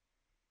Eros.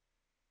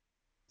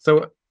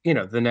 So,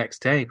 the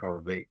next day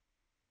probably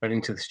went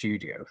into the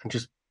studio and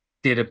just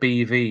did a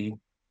BV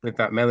with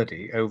that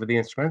melody over the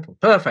instrumental.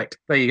 Perfect.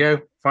 There you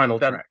go. Final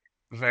track.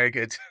 Very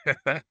good.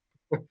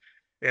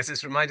 Yes,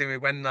 it's reminding me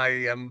when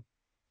I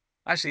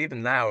actually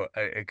even now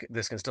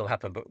this can still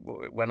happen, but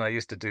when I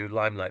used to do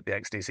Limelight, the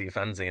XTC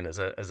fanzine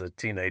as a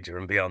teenager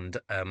and beyond,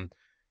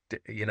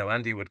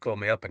 Andy would call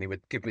me up and he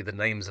would give me the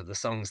names of the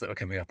songs that were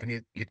coming up,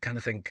 and you'd kind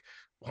of think,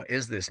 what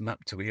is this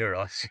Map to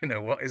Eros?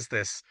 What is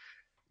this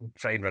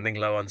Train Running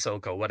Low on Soul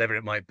Coal, whatever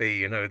it might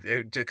be,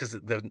 because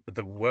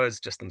the words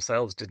just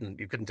themselves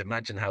you couldn't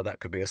imagine how that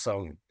could be a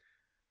song.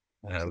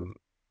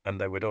 And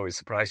they would always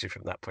surprise you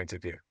from that point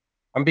of view.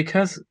 And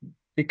because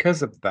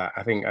of that,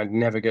 I think I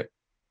never get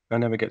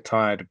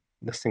tired of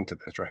listening to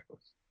those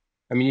records.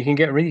 I mean, you can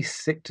get really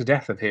sick to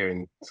death of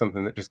hearing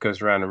something that just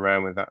goes round and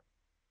round with that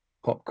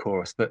pop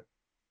chorus, but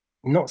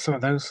not some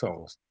of those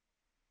songs.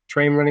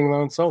 Train Running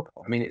Low on Soul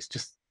Coal. I mean, it's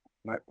just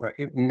like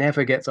it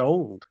never gets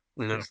old.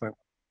 No. It's like,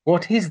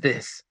 what is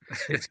this?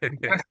 It's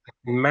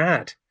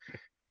mad.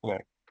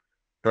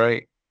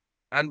 Great.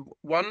 And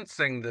one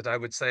thing that I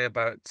would say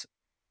about,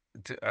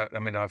 I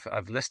mean,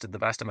 I've listed the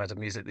vast amount of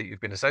music that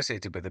you've been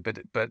associated with,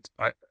 but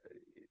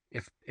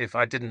if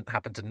I didn't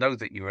happen to know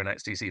that you were an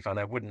XTC fan,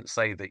 I wouldn't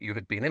say that you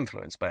had been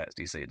influenced by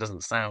XTC. It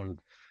doesn't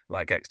sound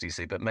like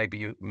XTC, but maybe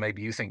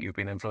you think you've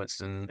been influenced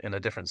in a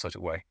different sort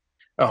of way.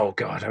 Oh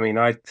God, I mean,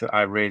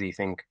 I really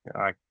think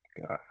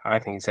I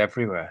think it's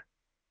everywhere.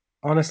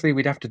 Honestly,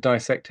 we'd have to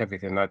dissect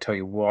everything, and I'll tell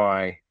you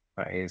why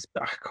that is.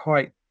 But I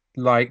quite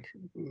like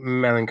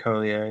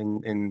melancholia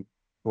in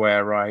the way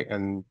I write,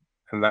 and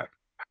that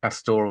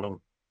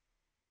pastoral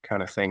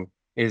kind of thing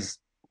is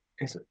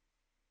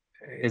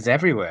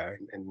everywhere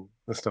in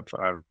the stuff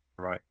that I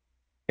write.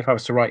 If I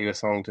was to write you a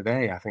song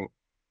today, I think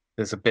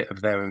there's a bit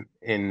of them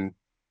in,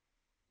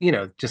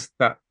 just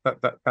that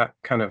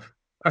kind of,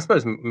 I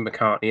suppose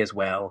McCartney as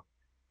well,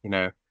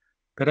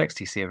 but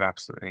XTC have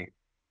absolutely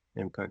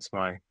influenced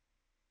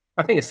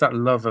I think it's that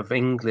love of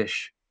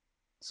English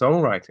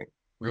songwriting.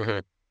 Mm-hmm.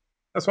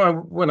 That's why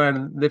when I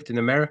lived in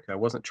America, I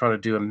wasn't trying to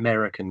do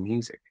American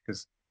music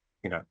because,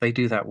 they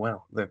do that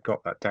well. They've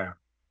got that down.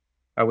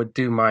 I would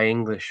do my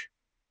English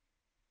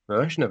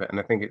version of it, and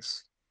I think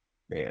it's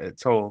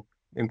all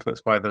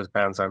influenced by those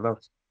bands I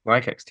loved,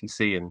 like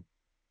XTC and,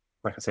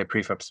 like I say,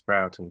 Prefab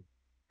Sprout, and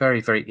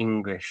very, very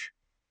English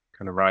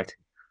kind of writing.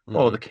 Mm-hmm.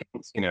 Or the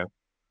Kings,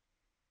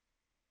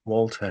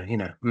 Walter,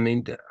 I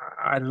mean,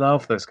 I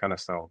love those kind of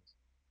songs.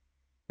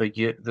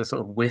 The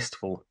sort of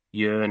wistful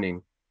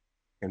yearning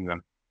in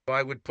them.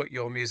 I would put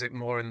your music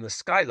more in the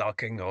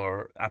Skylarking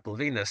or Apple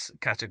Venus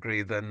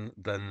category than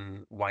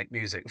white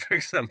music, for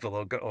example,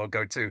 or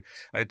go to.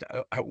 And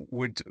I've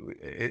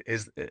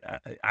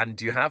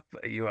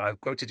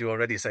quoted you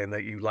already saying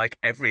that you like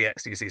every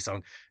XTC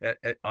song.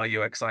 Are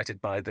you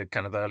excited by the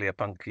kind of earlier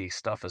punky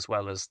stuff as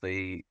well as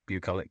the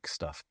bucolic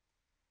stuff?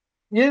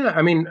 Yeah,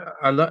 I mean,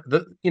 I love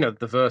the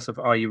verse of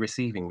 "Are You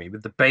Receiving Me"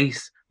 with the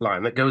bass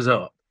line that goes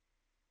up,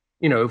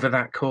 over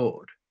that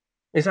chord.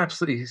 It's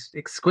absolutely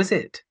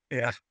exquisite.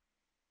 Yeah.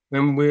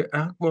 When we're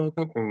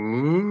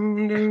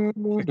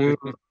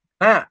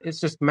it's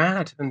just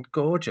mad and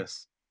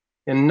gorgeous,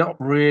 and not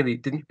really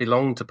didn't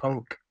belong to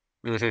punk.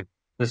 Mm-hmm.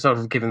 They're sort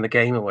of giving the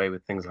game away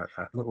with things like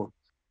that.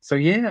 So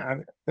yeah,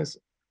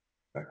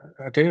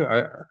 I do.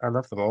 I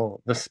love them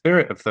all. The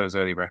spirit of those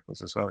early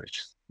records as well. It's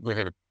just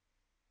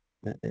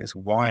it's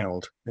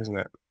wild, isn't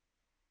it?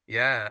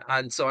 Yeah,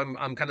 and so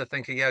I'm kind of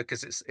thinking,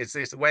 because it's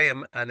the way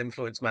an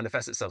influence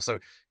manifests itself. So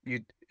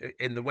you,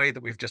 in the way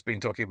that we've just been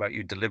talking about,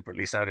 you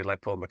deliberately sounded like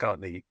Paul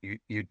McCartney.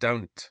 You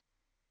don't,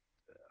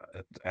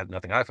 and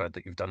nothing I've heard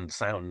that you've done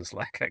sounds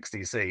like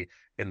XTC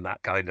in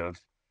that kind of,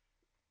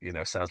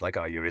 sounds like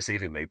 "Are You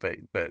Receiving Me?" But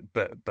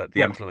the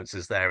influence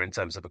is there in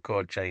terms of a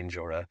chord change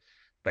or a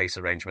bass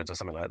arrangement or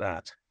something like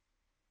that.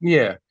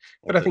 Yeah,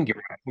 but I think you're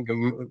right.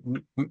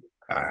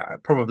 I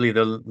think probably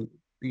the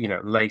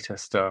later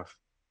stuff.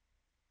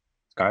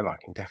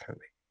 Skylarking,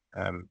 definitely.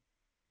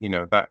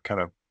 That kind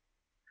of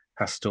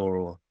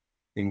pastoral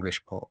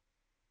English pop.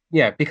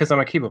 Yeah, because I'm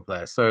a keyboard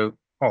player, so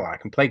I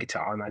can play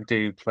guitar, and I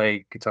do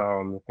play guitar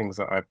on the things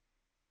that I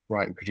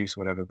write and produce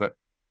or whatever, but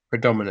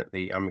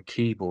predominantly I'm a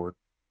keyboard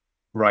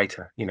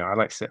writer. I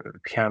like sitting at the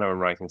piano and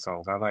writing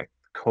songs. I like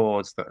the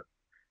chords that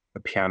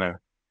the piano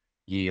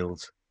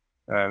yields.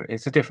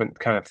 It's a different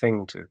kind of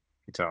thing to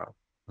guitar.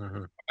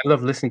 Mm-hmm. I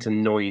love listening to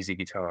noisy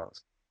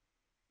guitars.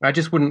 I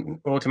just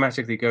wouldn't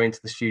automatically go into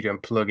the studio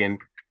and plug in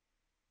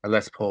a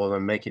Les Paul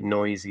and make it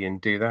noisy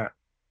and do that.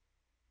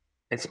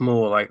 It's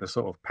more like the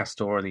sort of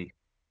pastorally,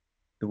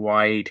 the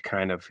wide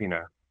kind of,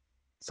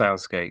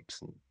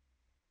 soundscapes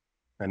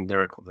and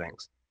lyrical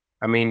things.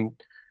 I mean,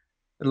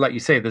 like you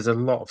say, there's a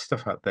lot of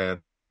stuff out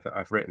there that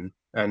I've written,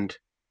 and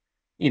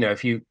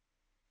if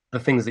the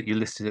things that you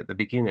listed at the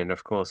beginning,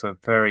 of course, are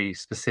very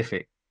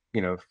specific,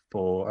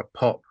 for a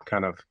pop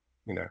kind of,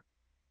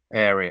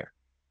 area.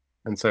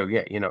 And so,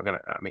 yeah, you're not gonna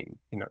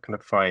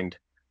find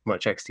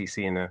much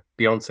XTC in a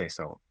Beyonce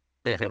song,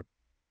 that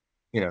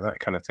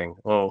kind of thing,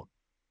 or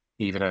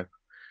even a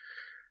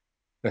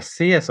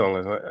Sia song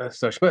as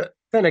such. But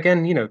then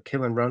again,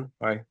 Kill and Run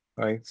by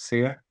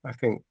Sia. I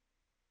think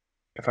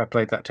if I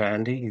played that to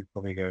Andy, he'd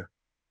probably go,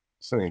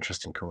 "It's an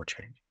interesting chord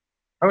change."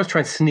 I was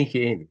trying to sneak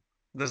it in.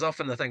 There's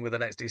often the thing with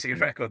an XTC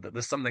record that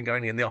there's something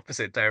going in the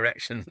opposite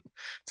direction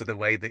to the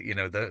way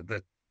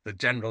that the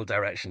general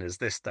direction is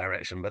this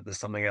direction, but there's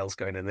something else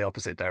going in the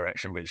opposite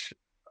direction which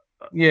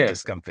Yes,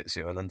 discomfits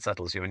you and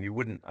unsettles you, and you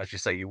wouldn't, as you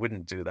say, you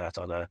wouldn't do that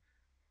on a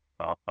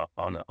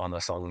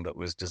song that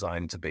was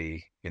designed to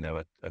be,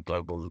 a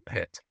global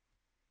hit.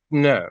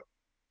 no,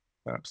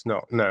 perhaps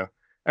not. No,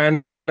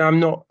 and I'm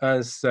not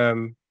as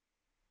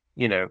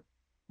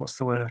what's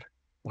the word?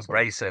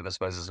 Abrasive, I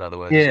suppose, is another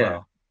word as Yeah,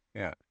 well.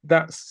 Yeah.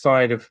 that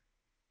side of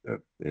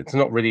it's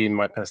not really in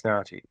my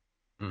personality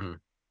Mm-hmm.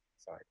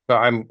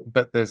 side,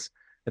 but there's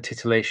a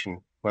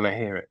titillation when I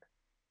hear it.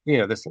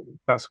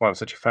 That's why I'm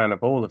such a fan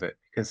of all of it,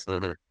 because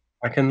Mm-hmm.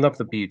 I can love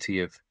the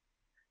beauty of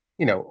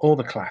all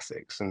the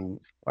classics, and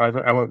I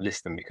won't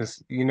list them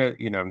because I'm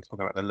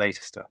talking about the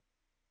later stuff.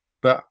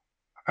 But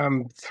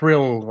I'm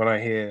thrilled when I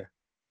hear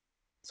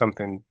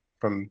something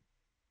from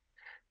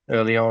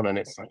early on, and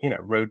it's like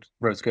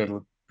Rose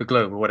Girdle the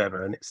Globe or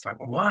whatever, and it's like,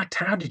 what?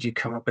 How did you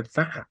come up with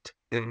that?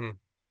 Mm-hmm.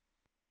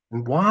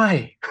 And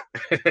why?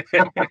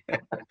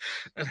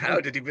 And how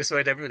did you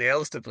persuade everybody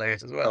else to play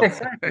it as well?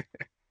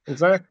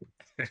 Exactly.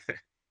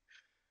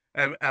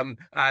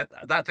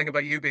 That thing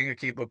about you being a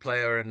keyboard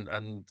player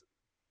and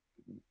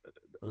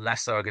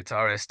less so a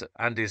guitarist.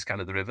 Andy's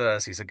kind of the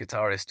reverse. He's a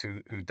guitarist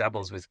who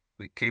dabbles with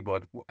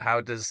keyboard.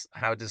 How does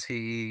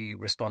he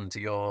respond to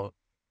your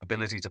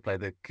ability to play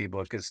the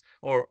keyboard? Because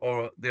or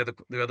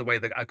the other way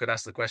that I could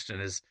ask the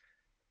question is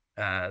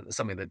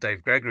something that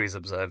Dave Gregory's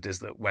observed is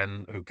that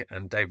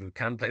and Dave, who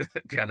can play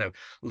the piano,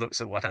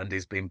 looks at what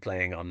Andy's been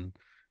playing on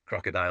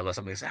Crocodile or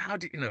something. So how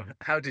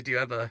did you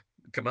ever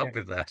come up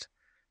with that?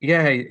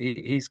 Yeah,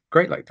 he's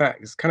great like that.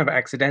 It's kind of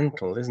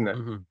accidental, isn't it?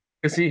 Mm-hmm.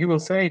 Because he will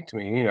say to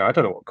me, I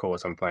don't know what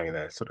chords I'm playing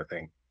there, sort of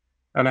thing.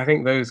 And I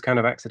think those kind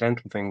of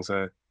accidental things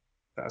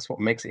that's what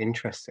makes it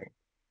interesting.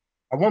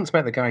 I once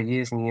met the guy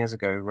years and years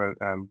ago who wrote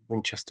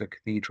Winchester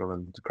Cathedral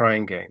and The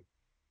Crying Game,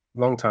 a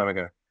long time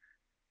ago.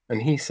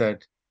 And he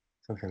said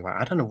something like,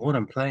 I don't know what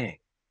I'm playing.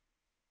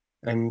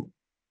 And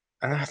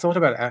I thought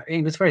about it.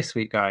 He was a very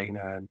sweet guy,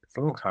 and it's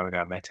a long time ago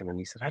I met him, and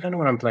he said, I don't know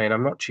what I'm playing.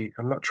 I'm not cheap.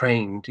 I'm not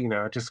trained.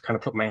 I just kind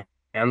of put my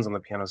hands on the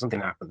piano.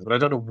 Something happens, but I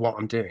don't know what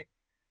I'm doing.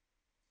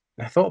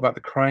 And I thought about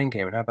the Crying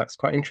Game and how that's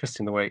quite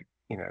interesting, the way,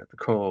 the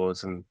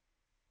chords and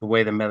the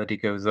way the melody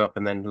goes up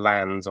and then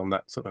lands on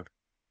that sort of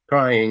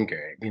crying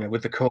game,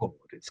 with the chord.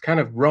 It's kind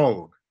of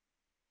wrong,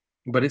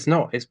 but it's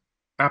not. It's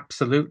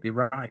absolutely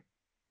right. I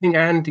think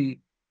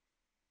Andy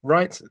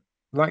writes it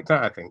like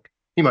that, I think.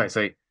 He might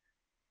say,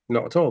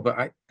 not at all,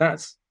 but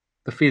that's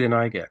the feeling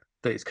I get,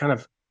 that it's kind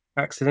of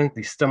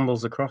accidentally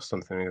stumbles across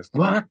something and goes,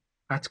 what?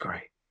 That's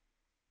great.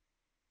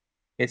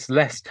 It's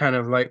less kind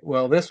of like,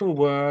 well, this will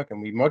work,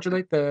 and we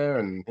modulate there,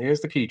 and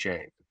here's the key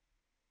change,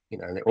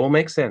 and it all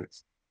makes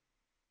sense.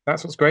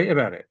 That's what's great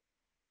about it.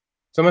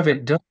 Some of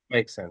it doesn't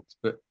make sense,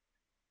 but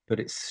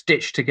it's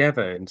stitched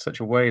together in such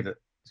a way that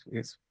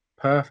it's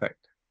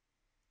perfect.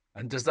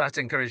 And does that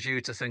encourage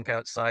you to think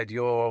outside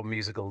your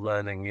musical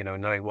learning,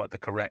 knowing what the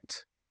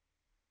correct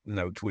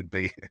note would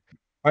be?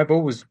 I've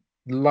always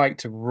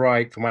liked to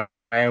write for my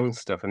own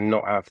stuff and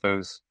not have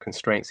those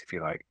constraints, if you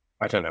like.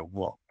 I don't know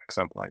what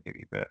example I give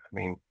you, but I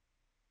mean,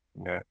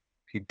 if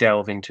you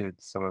delve into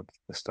some of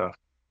the stuff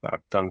that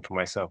I've done for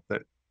myself,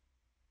 that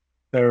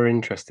there are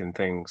interesting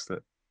things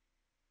that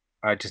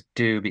I just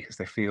do because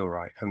they feel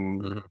right,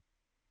 and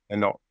they're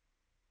not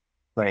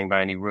playing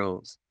by any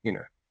rules.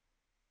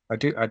 I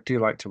do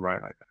like to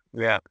write like that.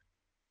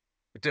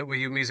 Yeah. Were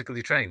you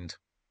musically trained?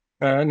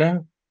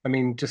 No, I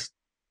mean just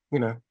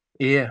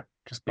ear,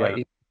 just Yeah.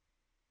 play,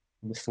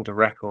 listen to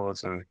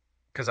records, and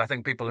Because I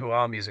think people who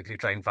are musically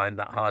trained find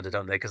that harder,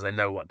 don't they? Because they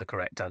know what the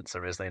correct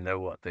answer is. They know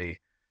what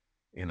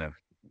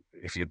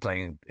if you're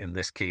playing in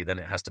this key, then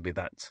it has to be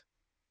that,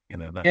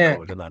 that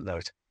chord and that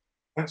note.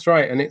 That's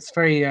right. And it's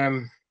very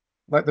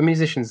like the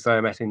musicians that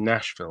I met in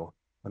Nashville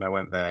when I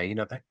went there,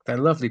 they're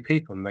lovely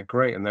people and they're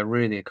great and they're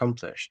really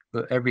accomplished,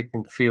 but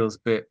everything feels a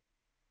bit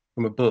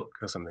from a book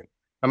or something.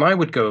 And I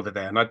would go over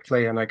there and I'd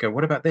play and I go,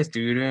 what about this?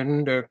 They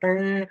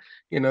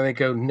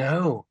go,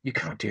 no, you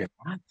can't do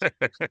that.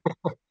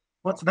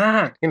 What's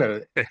that?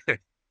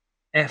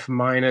 F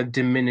minor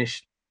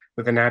diminished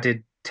with an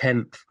added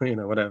tenth,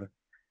 whatever.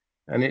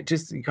 And it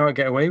just, you can't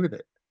get away with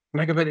it.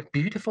 And I go, but it's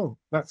beautiful.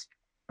 That's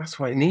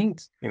what it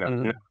needs,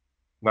 not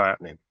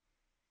happening.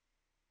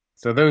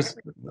 So those,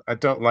 I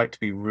don't like to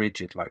be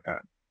rigid like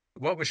that.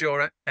 What was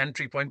your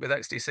entry point with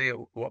XTC? At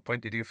what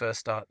point did you first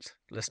start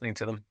listening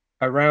to them?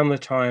 Around the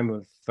time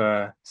of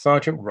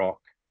Sergeant Rock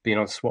being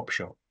on Swap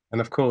Shop,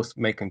 and of course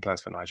making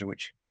plans for Nigel,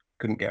 which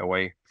couldn't get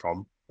away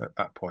from at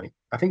that point.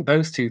 I think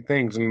those two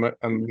things,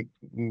 and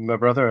my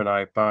brother and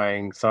I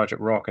buying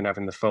Sergeant Rock and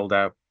having the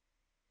fold-out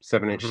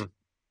 7-inch.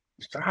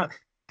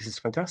 This is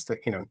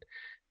fantastic,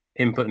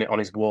 him putting it on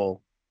his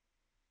wall,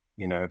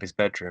 of his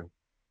bedroom.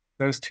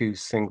 Those two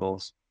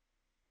singles,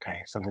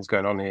 okay, something's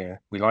going on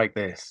here. We like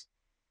this,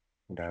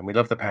 and we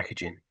love the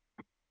packaging.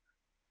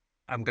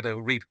 I'm going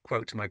to read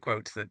quote my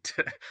quote that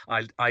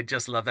I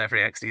just love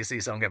every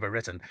XTC song ever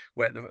written.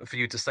 Where for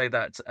you to say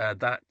that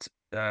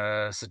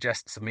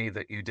suggests to me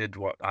that you did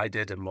what I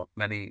did and what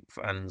many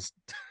fans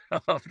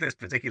of this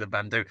particular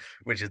band do,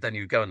 which is then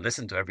you go and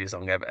listen to every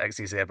song ever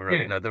XTC ever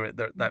wrote.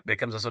 Yeah. That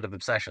becomes a sort of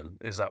obsession.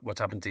 Is that what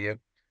happened to you?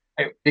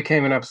 It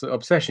became an absolute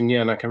obsession,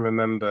 yeah. And I can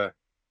remember,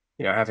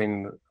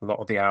 having a lot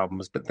of the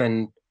albums, but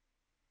then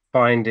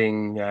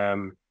finding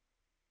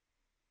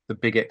the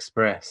Big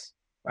Express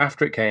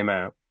after it came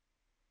out.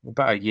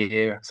 About a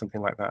year,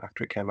 something like that,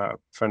 after it came out, a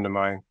friend of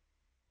mine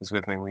was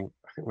with me. I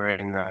think we were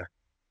in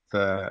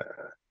the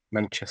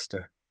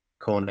Manchester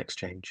Corn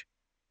Exchange,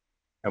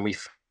 and we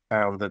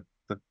found the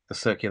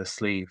circular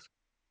sleeve.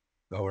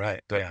 Oh,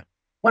 right. Yeah.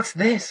 What's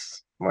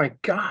this? My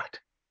God.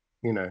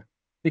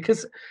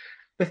 Because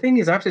the thing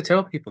is, I have to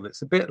tell people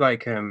it's a bit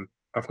like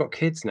I've got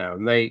kids now,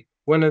 and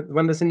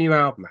when there's a new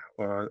album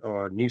out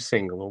or a new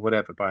single or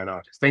whatever by an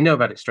artist, they know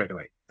about it straight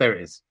away. There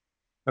it is.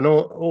 And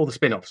all the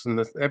spin-offs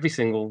and every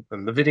single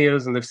and the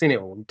videos, and they've seen it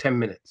all in 10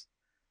 minutes.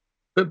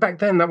 But back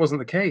then, that wasn't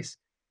the case.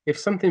 If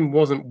something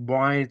wasn't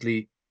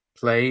widely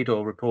played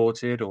or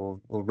reported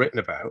or written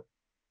about,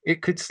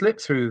 it could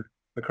slip through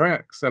the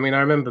cracks. I mean,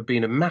 I remember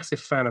being a massive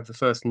fan of the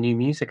first New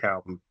Music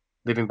album,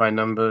 Living by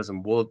Numbers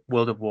and World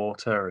of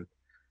Water, and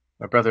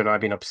my brother and I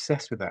being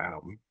obsessed with that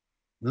album,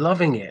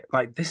 loving it.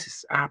 Like, this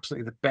is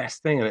absolutely the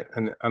best thing.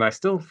 And I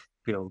still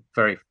feel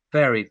very,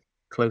 very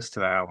close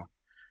to that album.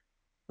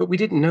 But we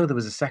didn't know there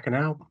was a second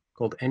album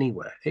called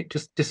Anywhere. It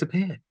just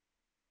disappeared.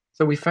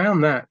 So we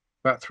found that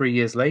about 3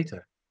 years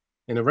later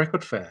in a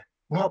record fair.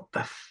 What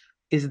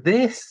is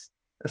this?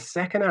 A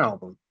second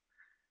album?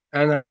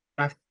 And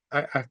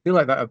I feel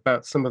like that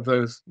about some of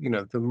those,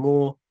 the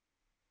more,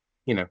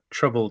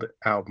 troubled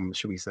albums,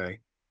 should we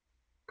say,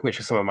 which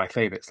are some of my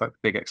favorites, like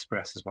Big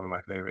Express is one of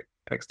my favorite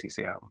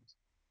XTC albums.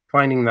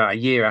 Finding that a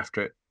year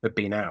after it had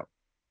been out.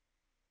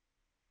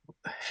 What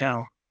the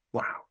hell?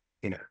 Wow.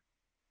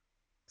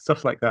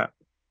 Stuff like that,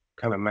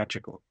 kind of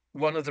magical.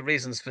 One of the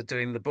reasons for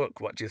doing the book,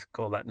 What Do You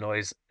Call That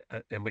Noise,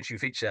 in which you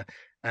feature,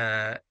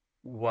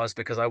 was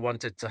because I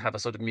wanted to have a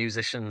sort of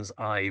musician's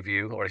eye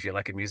view, or if you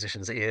like, a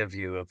musician's ear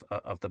view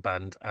of the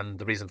band. And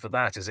the reason for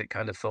that is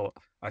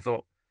I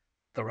thought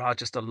there are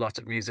just a lot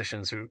of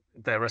musicians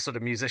there are sort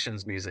of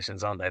musicians,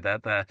 aren't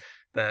they?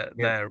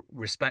 They're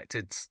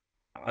respected,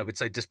 I would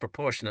say,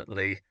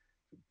 disproportionately,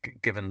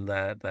 given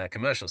their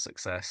commercial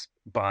success,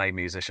 by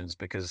musicians,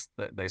 because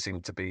they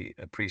seem to be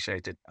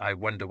appreciated. I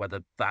wonder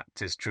whether that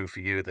is true for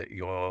you, that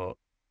you're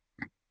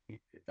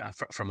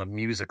from a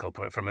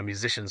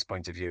musician's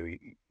point of view,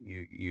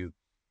 you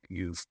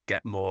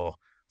get more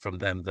from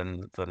them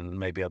than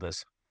maybe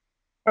others.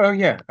 Oh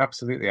yeah,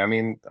 absolutely. I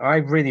mean, I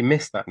really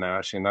miss that now,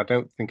 actually, and I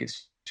don't think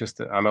it's just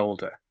that I'm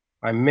older.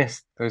 I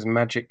miss those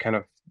magic kind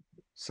of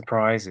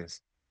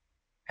surprises.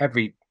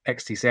 Every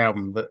XTC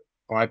album that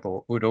I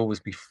bought would always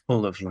be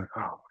full of like,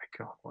 oh my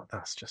God, well,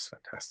 that's just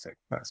fantastic.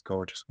 That's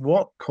gorgeous.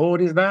 What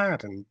chord is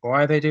that? And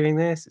why are they doing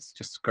this? It's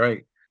just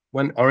great.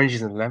 When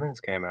Oranges and Lemons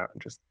came out,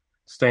 and just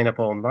staying up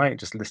all night,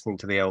 just listening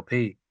to the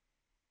LP,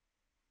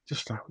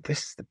 just like, this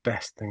is the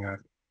best thing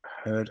I've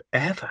heard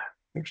ever.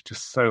 It was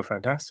just so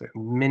fantastic.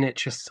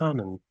 Miniature Sun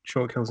and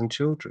Short Kills and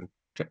Children,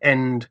 to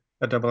end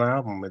a double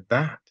album with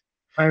that.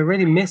 I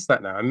really miss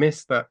that now. I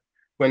miss that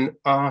when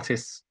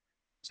artists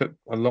took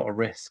a lot of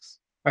risks.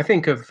 I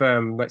think of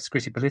like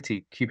Scritti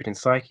Politti, Cupid and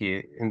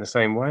Psyche in the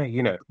same way,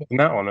 putting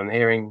that on and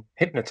hearing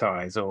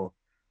Hypnotize or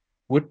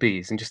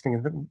Would-Be's and just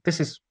thinking,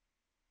 this is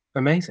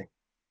amazing.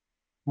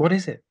 What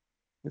is it?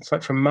 It's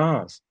like from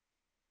Mars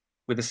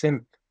with a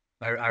synth.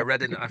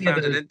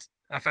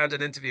 I found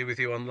an interview with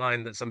you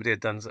online that somebody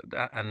had done,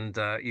 and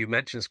you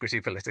mentioned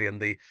Scritti Politti,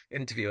 and the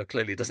interviewer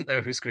clearly doesn't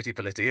know who Scritti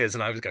Politti is,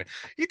 and I was going,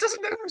 he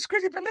doesn't know who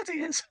Scritti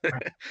Politti is,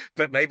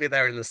 but maybe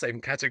they're in the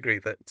same category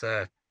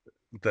that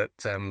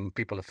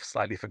people have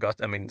slightly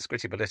forgotten. I mean,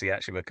 Scritti Politti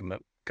actually were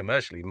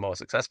commercially more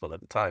successful at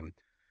the time,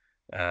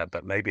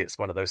 but maybe it's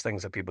one of those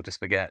things that people just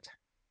forget.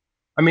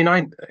 I mean,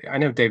 I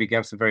know David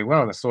Gamson very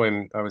well, and I saw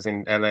him. I was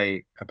in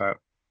LA about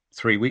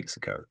 3 weeks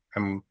ago,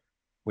 and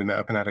we met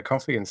up and had a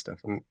coffee and stuff.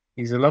 And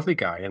he's a lovely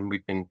guy, and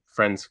we've been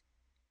friends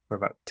for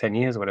about 10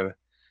 years or whatever.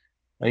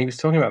 And he was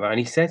talking about that, and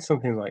he said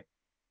something like,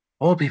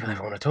 all people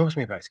ever want to talk to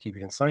me about is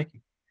Cupid and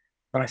Psyche.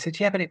 And I said,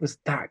 yeah, but it was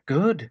that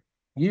good.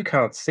 You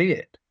can't see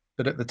it,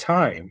 but at the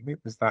time, it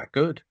was that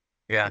good.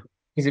 Yeah.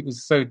 Because it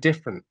was so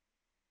different.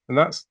 And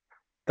that's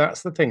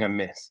the thing I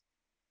miss.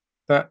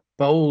 That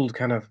bold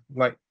kind of,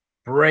 like,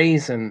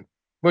 brazen,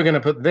 we're going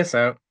to put this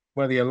out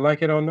whether you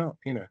like it or not,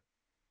 you know.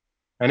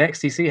 And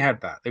XTC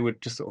had that. They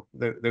would just sort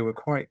of, they were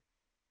quite,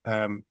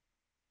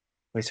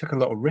 they took a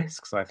lot of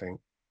risks, I think.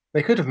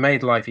 They could have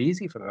made life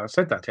easy for them. I've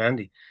said that to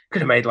Andy.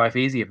 Could have made life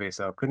easier for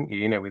yourself, couldn't you?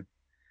 You know, with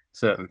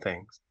certain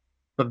things.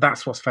 But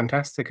that's what's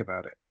fantastic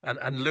about it.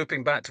 And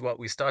looping back to what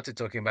we started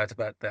talking about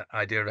the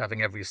idea of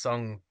having every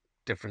song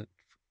different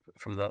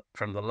from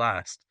the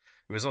last.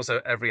 It was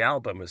also every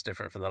album was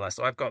different from the last.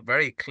 So I've got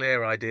very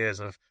clear ideas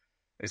of.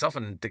 It's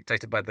often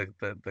dictated by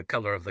the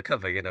color of the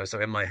cover, you know. So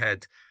in my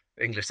head,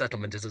 English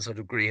Settlement is a sort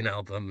of green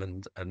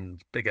album,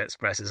 and Big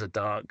Express is a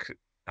dark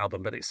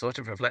album, but it's sort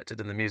of reflected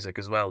in the music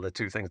as well. The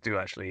two things do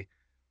actually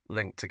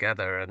link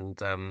together, and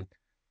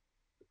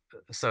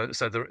so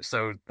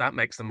that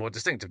makes them more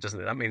distinctive,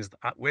 doesn't it? That means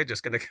that we're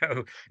just going to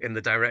go in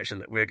the direction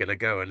that we're going to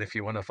go, and if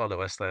you want to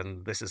follow us,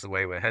 then this is the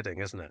way we're heading,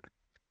 isn't it?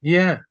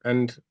 Yeah,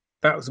 and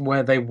that was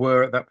where they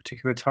were at that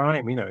particular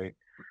time, you know,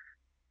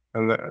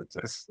 and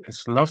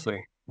it's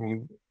lovely. I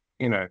mean,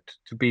 you know,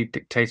 to be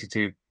dictated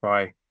to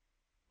by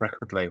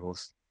record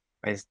labels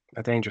is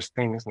a dangerous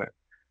thing, isn't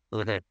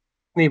it?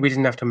 We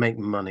didn't have to make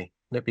money.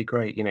 It'd be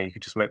great, you know, you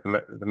could just make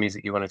the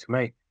music you wanted to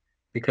make,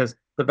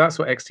 but that's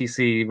what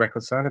XTC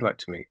records sounded like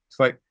to me. It's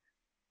like,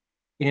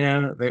 you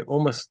know, they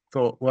almost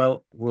thought,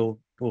 well, we'll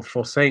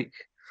forsake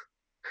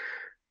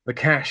the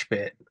cash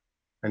bit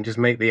and just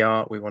make the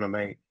art we want to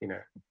make, you know.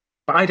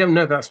 But I don't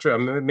know if that's true. I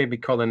mean, maybe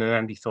Colin and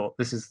Andy thought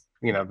this is,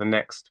 you know, the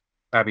next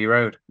Abbey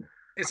Road.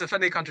 It's a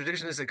funny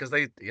contradiction, isn't it? Because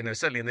they, you know,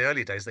 certainly in the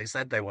early days, they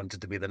said they wanted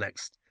to be the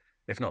next,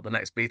 if not the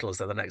next Beatles,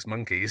 they're the next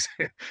Monkeys.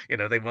 You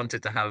know, they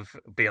wanted to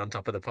be on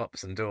top of the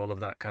pops and do all of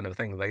that kind of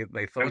thing.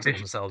 They thought of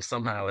themselves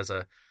somehow as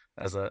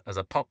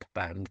a pop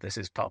band. This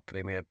is pop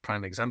being a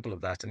prime example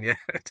of that, and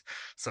yet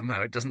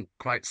somehow it doesn't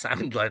quite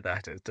sound like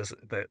that. It does.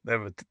 They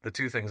were the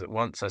two things at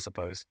once, I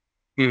suppose.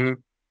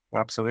 Mm-hmm.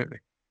 Absolutely.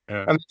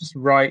 Yeah. And just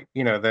write,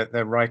 you know,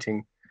 they're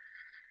writing,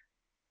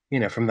 you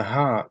know, from the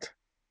heart.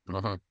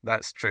 Mm-hmm.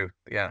 That's true.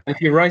 Yeah.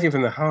 If you're writing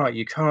from the heart,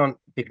 you can't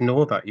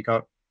ignore that. You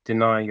can't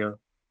deny your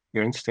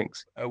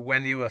instincts.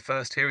 When you were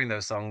first hearing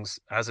those songs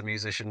as a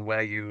musician,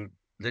 were you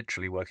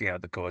literally working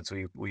out the chords?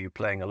 Were you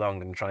playing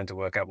along and trying to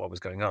work out what was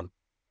going on?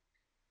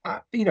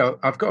 You know,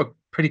 I've got a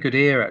pretty good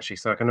ear actually,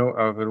 so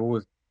I would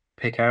always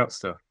pick out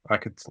stuff. I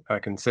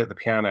can sit at the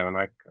piano and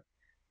I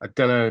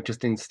don't know,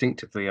 just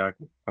instinctively I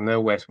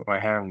know where to put my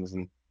hands,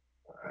 and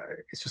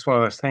it's just one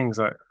of those things.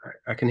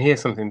 I can hear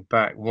something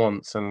back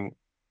once and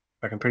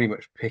I can pretty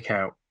much pick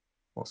out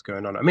what's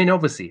going on. I mean,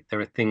 obviously there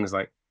are things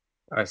like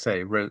I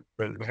say, Rose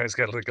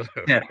Gotta Go.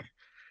 Yeah.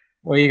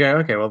 Well, you go,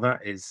 okay, well that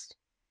is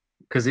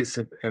because it's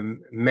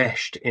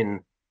meshed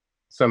in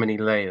so many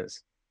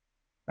layers.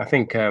 I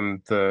think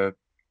the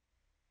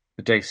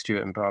Dave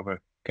Stewart and Barbara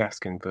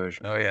Gaskin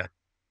version. Oh yeah,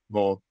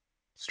 more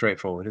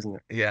straightforward, isn't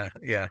it? Yeah,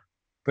 yeah.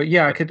 But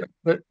yeah,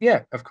 But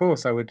yeah, of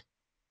course, I would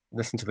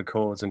listen to the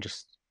chords and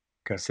just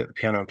go sit at the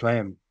piano and play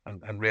them,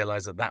 and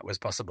realize that was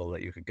possible.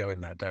 That you could go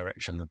in that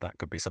direction. That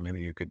could be something that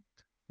you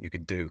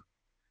could do.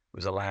 It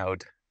was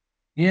allowed.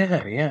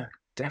 Yeah,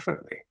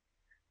 definitely.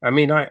 I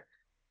mean, I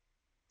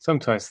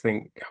sometimes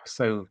think I was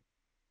so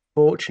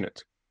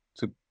fortunate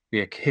to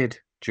be a kid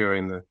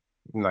during the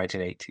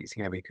 1980s,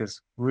 you know,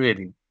 because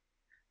really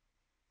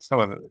some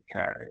of it, you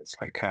know, it's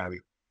like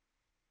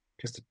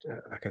just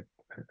like a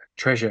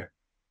treasure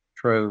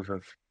trove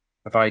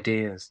of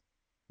ideas.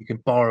 You can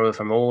borrow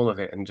from all of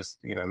it and just,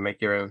 you know,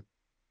 make your own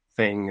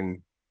thing.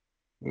 And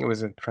it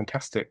was a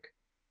fantastic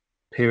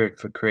period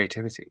for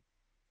creativity.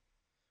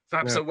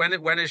 Fab. So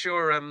when is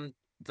your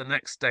the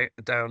next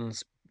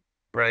Downs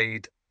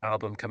Braide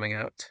album coming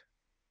out?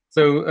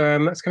 So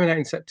that's coming out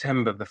in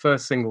September. The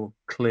first single,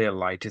 Clear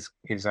Light,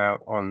 is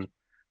out on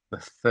the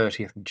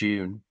 30th of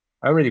June.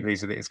 I'm really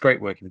pleased with it. It's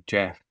great working with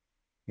Jeff.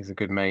 He's a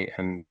good mate,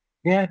 and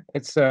yeah,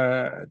 it's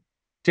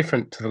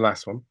different to the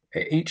last one.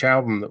 Each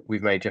album that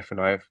we've made, Jeff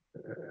and I,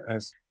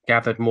 has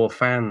gathered more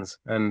fans,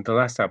 and the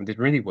last album did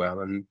really well.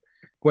 And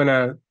when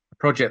a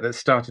project that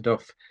started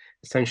off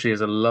essentially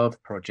as a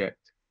love project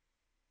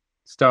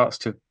starts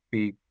to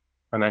be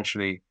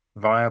financially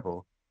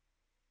viable,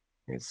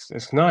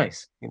 it's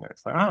nice, you know.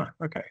 It's like,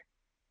 okay,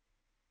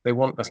 they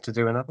want us to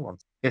do another one.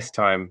 This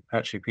time,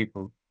 actually,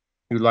 people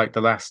who liked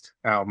the last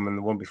album and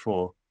the one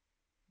before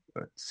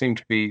seem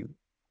to be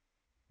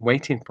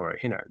waiting for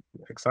it, you know,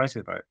 excited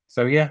about it.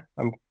 So yeah,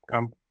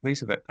 I'm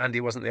pleased with it. Andy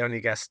wasn't the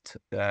only guest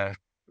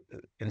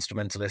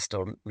instrumentalist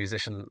or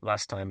musician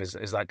last time. Is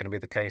that going to be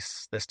the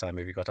case this time?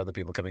 Have you got other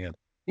people coming in?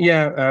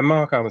 Yeah,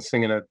 Mark, I was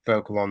singing a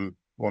vocal on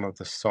one of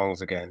the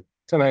songs again. I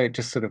don't know, it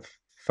just sort of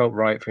felt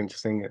right for him to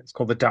sing it. It's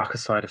called The Darker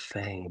Side of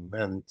Fame,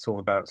 and it's all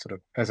about sort of,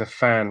 as a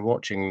fan,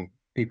 watching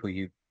people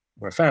you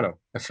were a fan of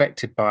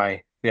affected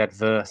by the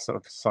adverse sort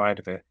of side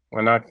of it.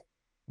 And I've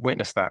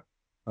witnessed that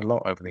a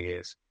lot over the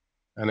years.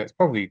 And it's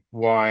probably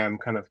why I'm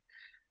kind of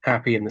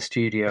happy in the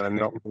studio and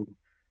not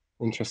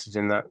interested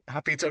in that.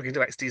 Happy talking to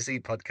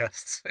XTC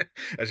podcasts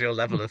as your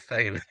level of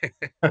fame.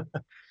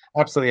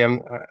 Absolutely,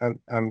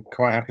 I'm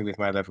quite happy with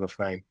my level of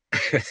fame.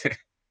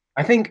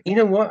 I think, you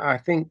know what? I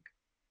think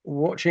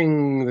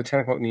watching the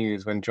 10 o'clock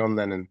news when John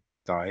Lennon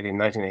died in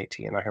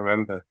 1980, and I can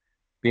remember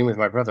being with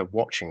my brother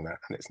watching that,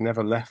 and it's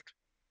never left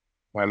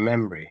my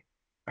memory.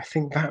 I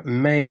think that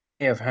may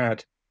have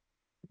had,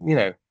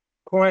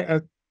 quite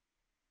a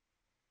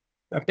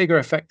bigger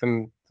effect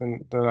than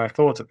I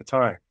thought at the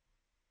time.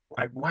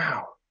 Like,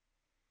 wow,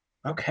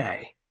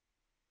 okay,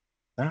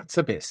 that's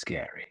a bit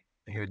scary.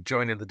 You're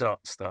joining the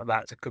dots.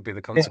 That could be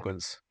the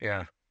consequence.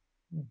 Yeah.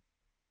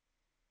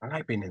 I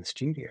like being in the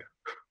studio.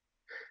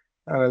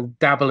 I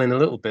dabble in a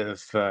little bit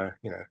of,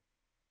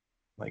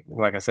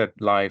 like I said,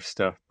 live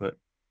stuff, but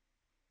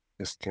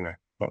just,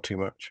 not too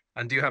much.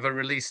 And do you have a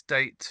release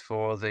date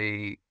for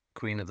the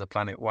Queen of the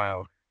Planet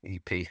Wow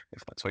EP,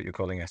 if that's what you're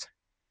calling it?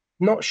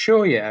 Not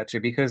sure yet,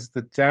 actually, because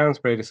the Downs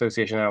Braide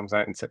Association album's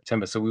out in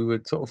September, so we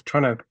were sort of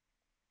trying to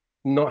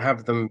not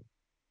have them,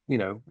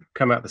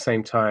 come out at the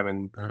same time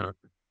and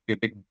be a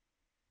big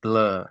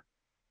blur.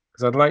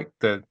 Because I'd like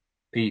the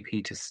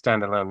EP to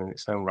stand alone in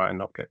its own right and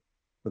not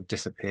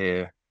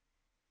disappear.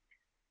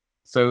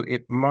 So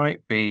it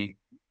might be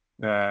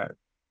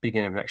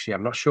beginning of next year.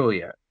 I'm not sure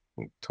yet.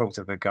 I'm talking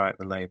to the guy at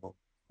the label.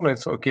 I want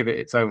to sort of give it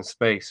its own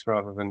space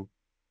rather than,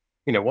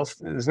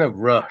 there's no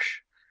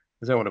rush.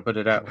 I don't want to put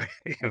it out.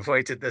 You've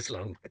waited this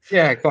long.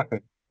 Yeah,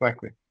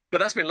 exactly. But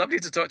that's been lovely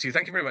to talk to you.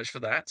 Thank you very much for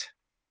that.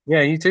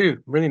 Yeah, you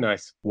too. Really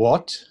nice.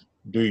 What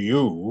do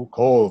you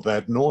call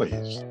that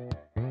noise?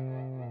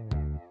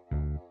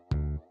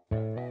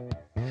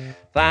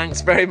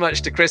 Thanks very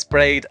much to Chris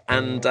Braide,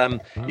 and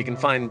you can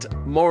find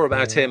more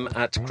about him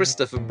at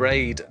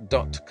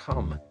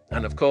christopherbraide.com.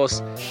 And of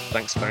course,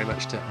 thanks very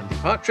much to Andy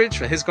Partridge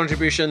for his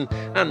contribution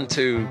and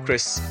to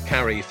Chris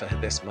Carey for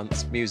this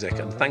month's music.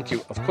 And thank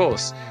you, of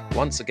course,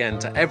 once again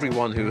to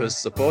everyone who has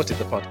supported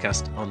the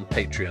podcast on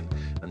Patreon.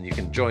 And you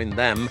can join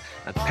them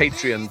at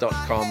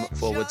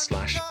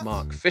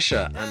patreon.com/Mark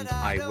Fisher. And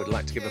I would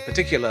like to give a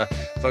particular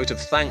vote of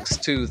thanks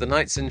to the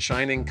Knights in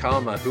Shining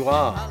Karma, who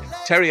are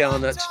Terry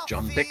Arnott,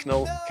 John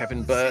Bicknell,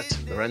 Kevin Burt,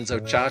 Lorenzo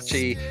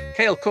Ciarci,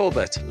 Cale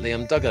Corbett,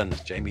 Liam Duggan,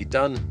 Jamie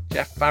Dunn,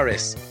 Jeff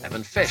Farris,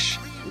 Evan Fish,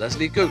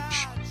 Leslie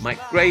Gooch, Mike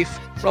Grafe,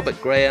 Robert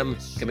Graham,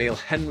 Camille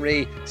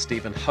Henry,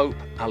 Stephen Hope,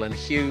 Alan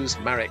Hughes,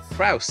 Marek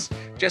Kraus,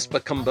 Jesper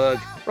Kumberg,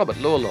 Robert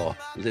Lawlaw,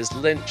 Liz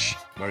Lynch,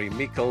 Murray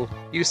Meikle,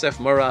 Yusef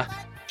Murrah,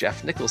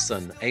 Jeff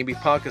Nicholson, Amy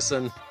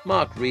Parkinson,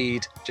 Mark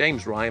Reed,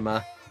 James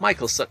Reimer,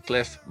 Michael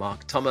Sutcliffe,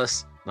 Mark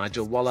Thomas,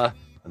 Nigel Waller,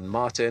 and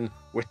Martin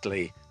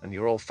Whitley. And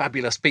you're all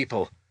fabulous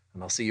people,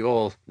 and I'll see you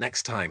all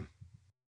next time.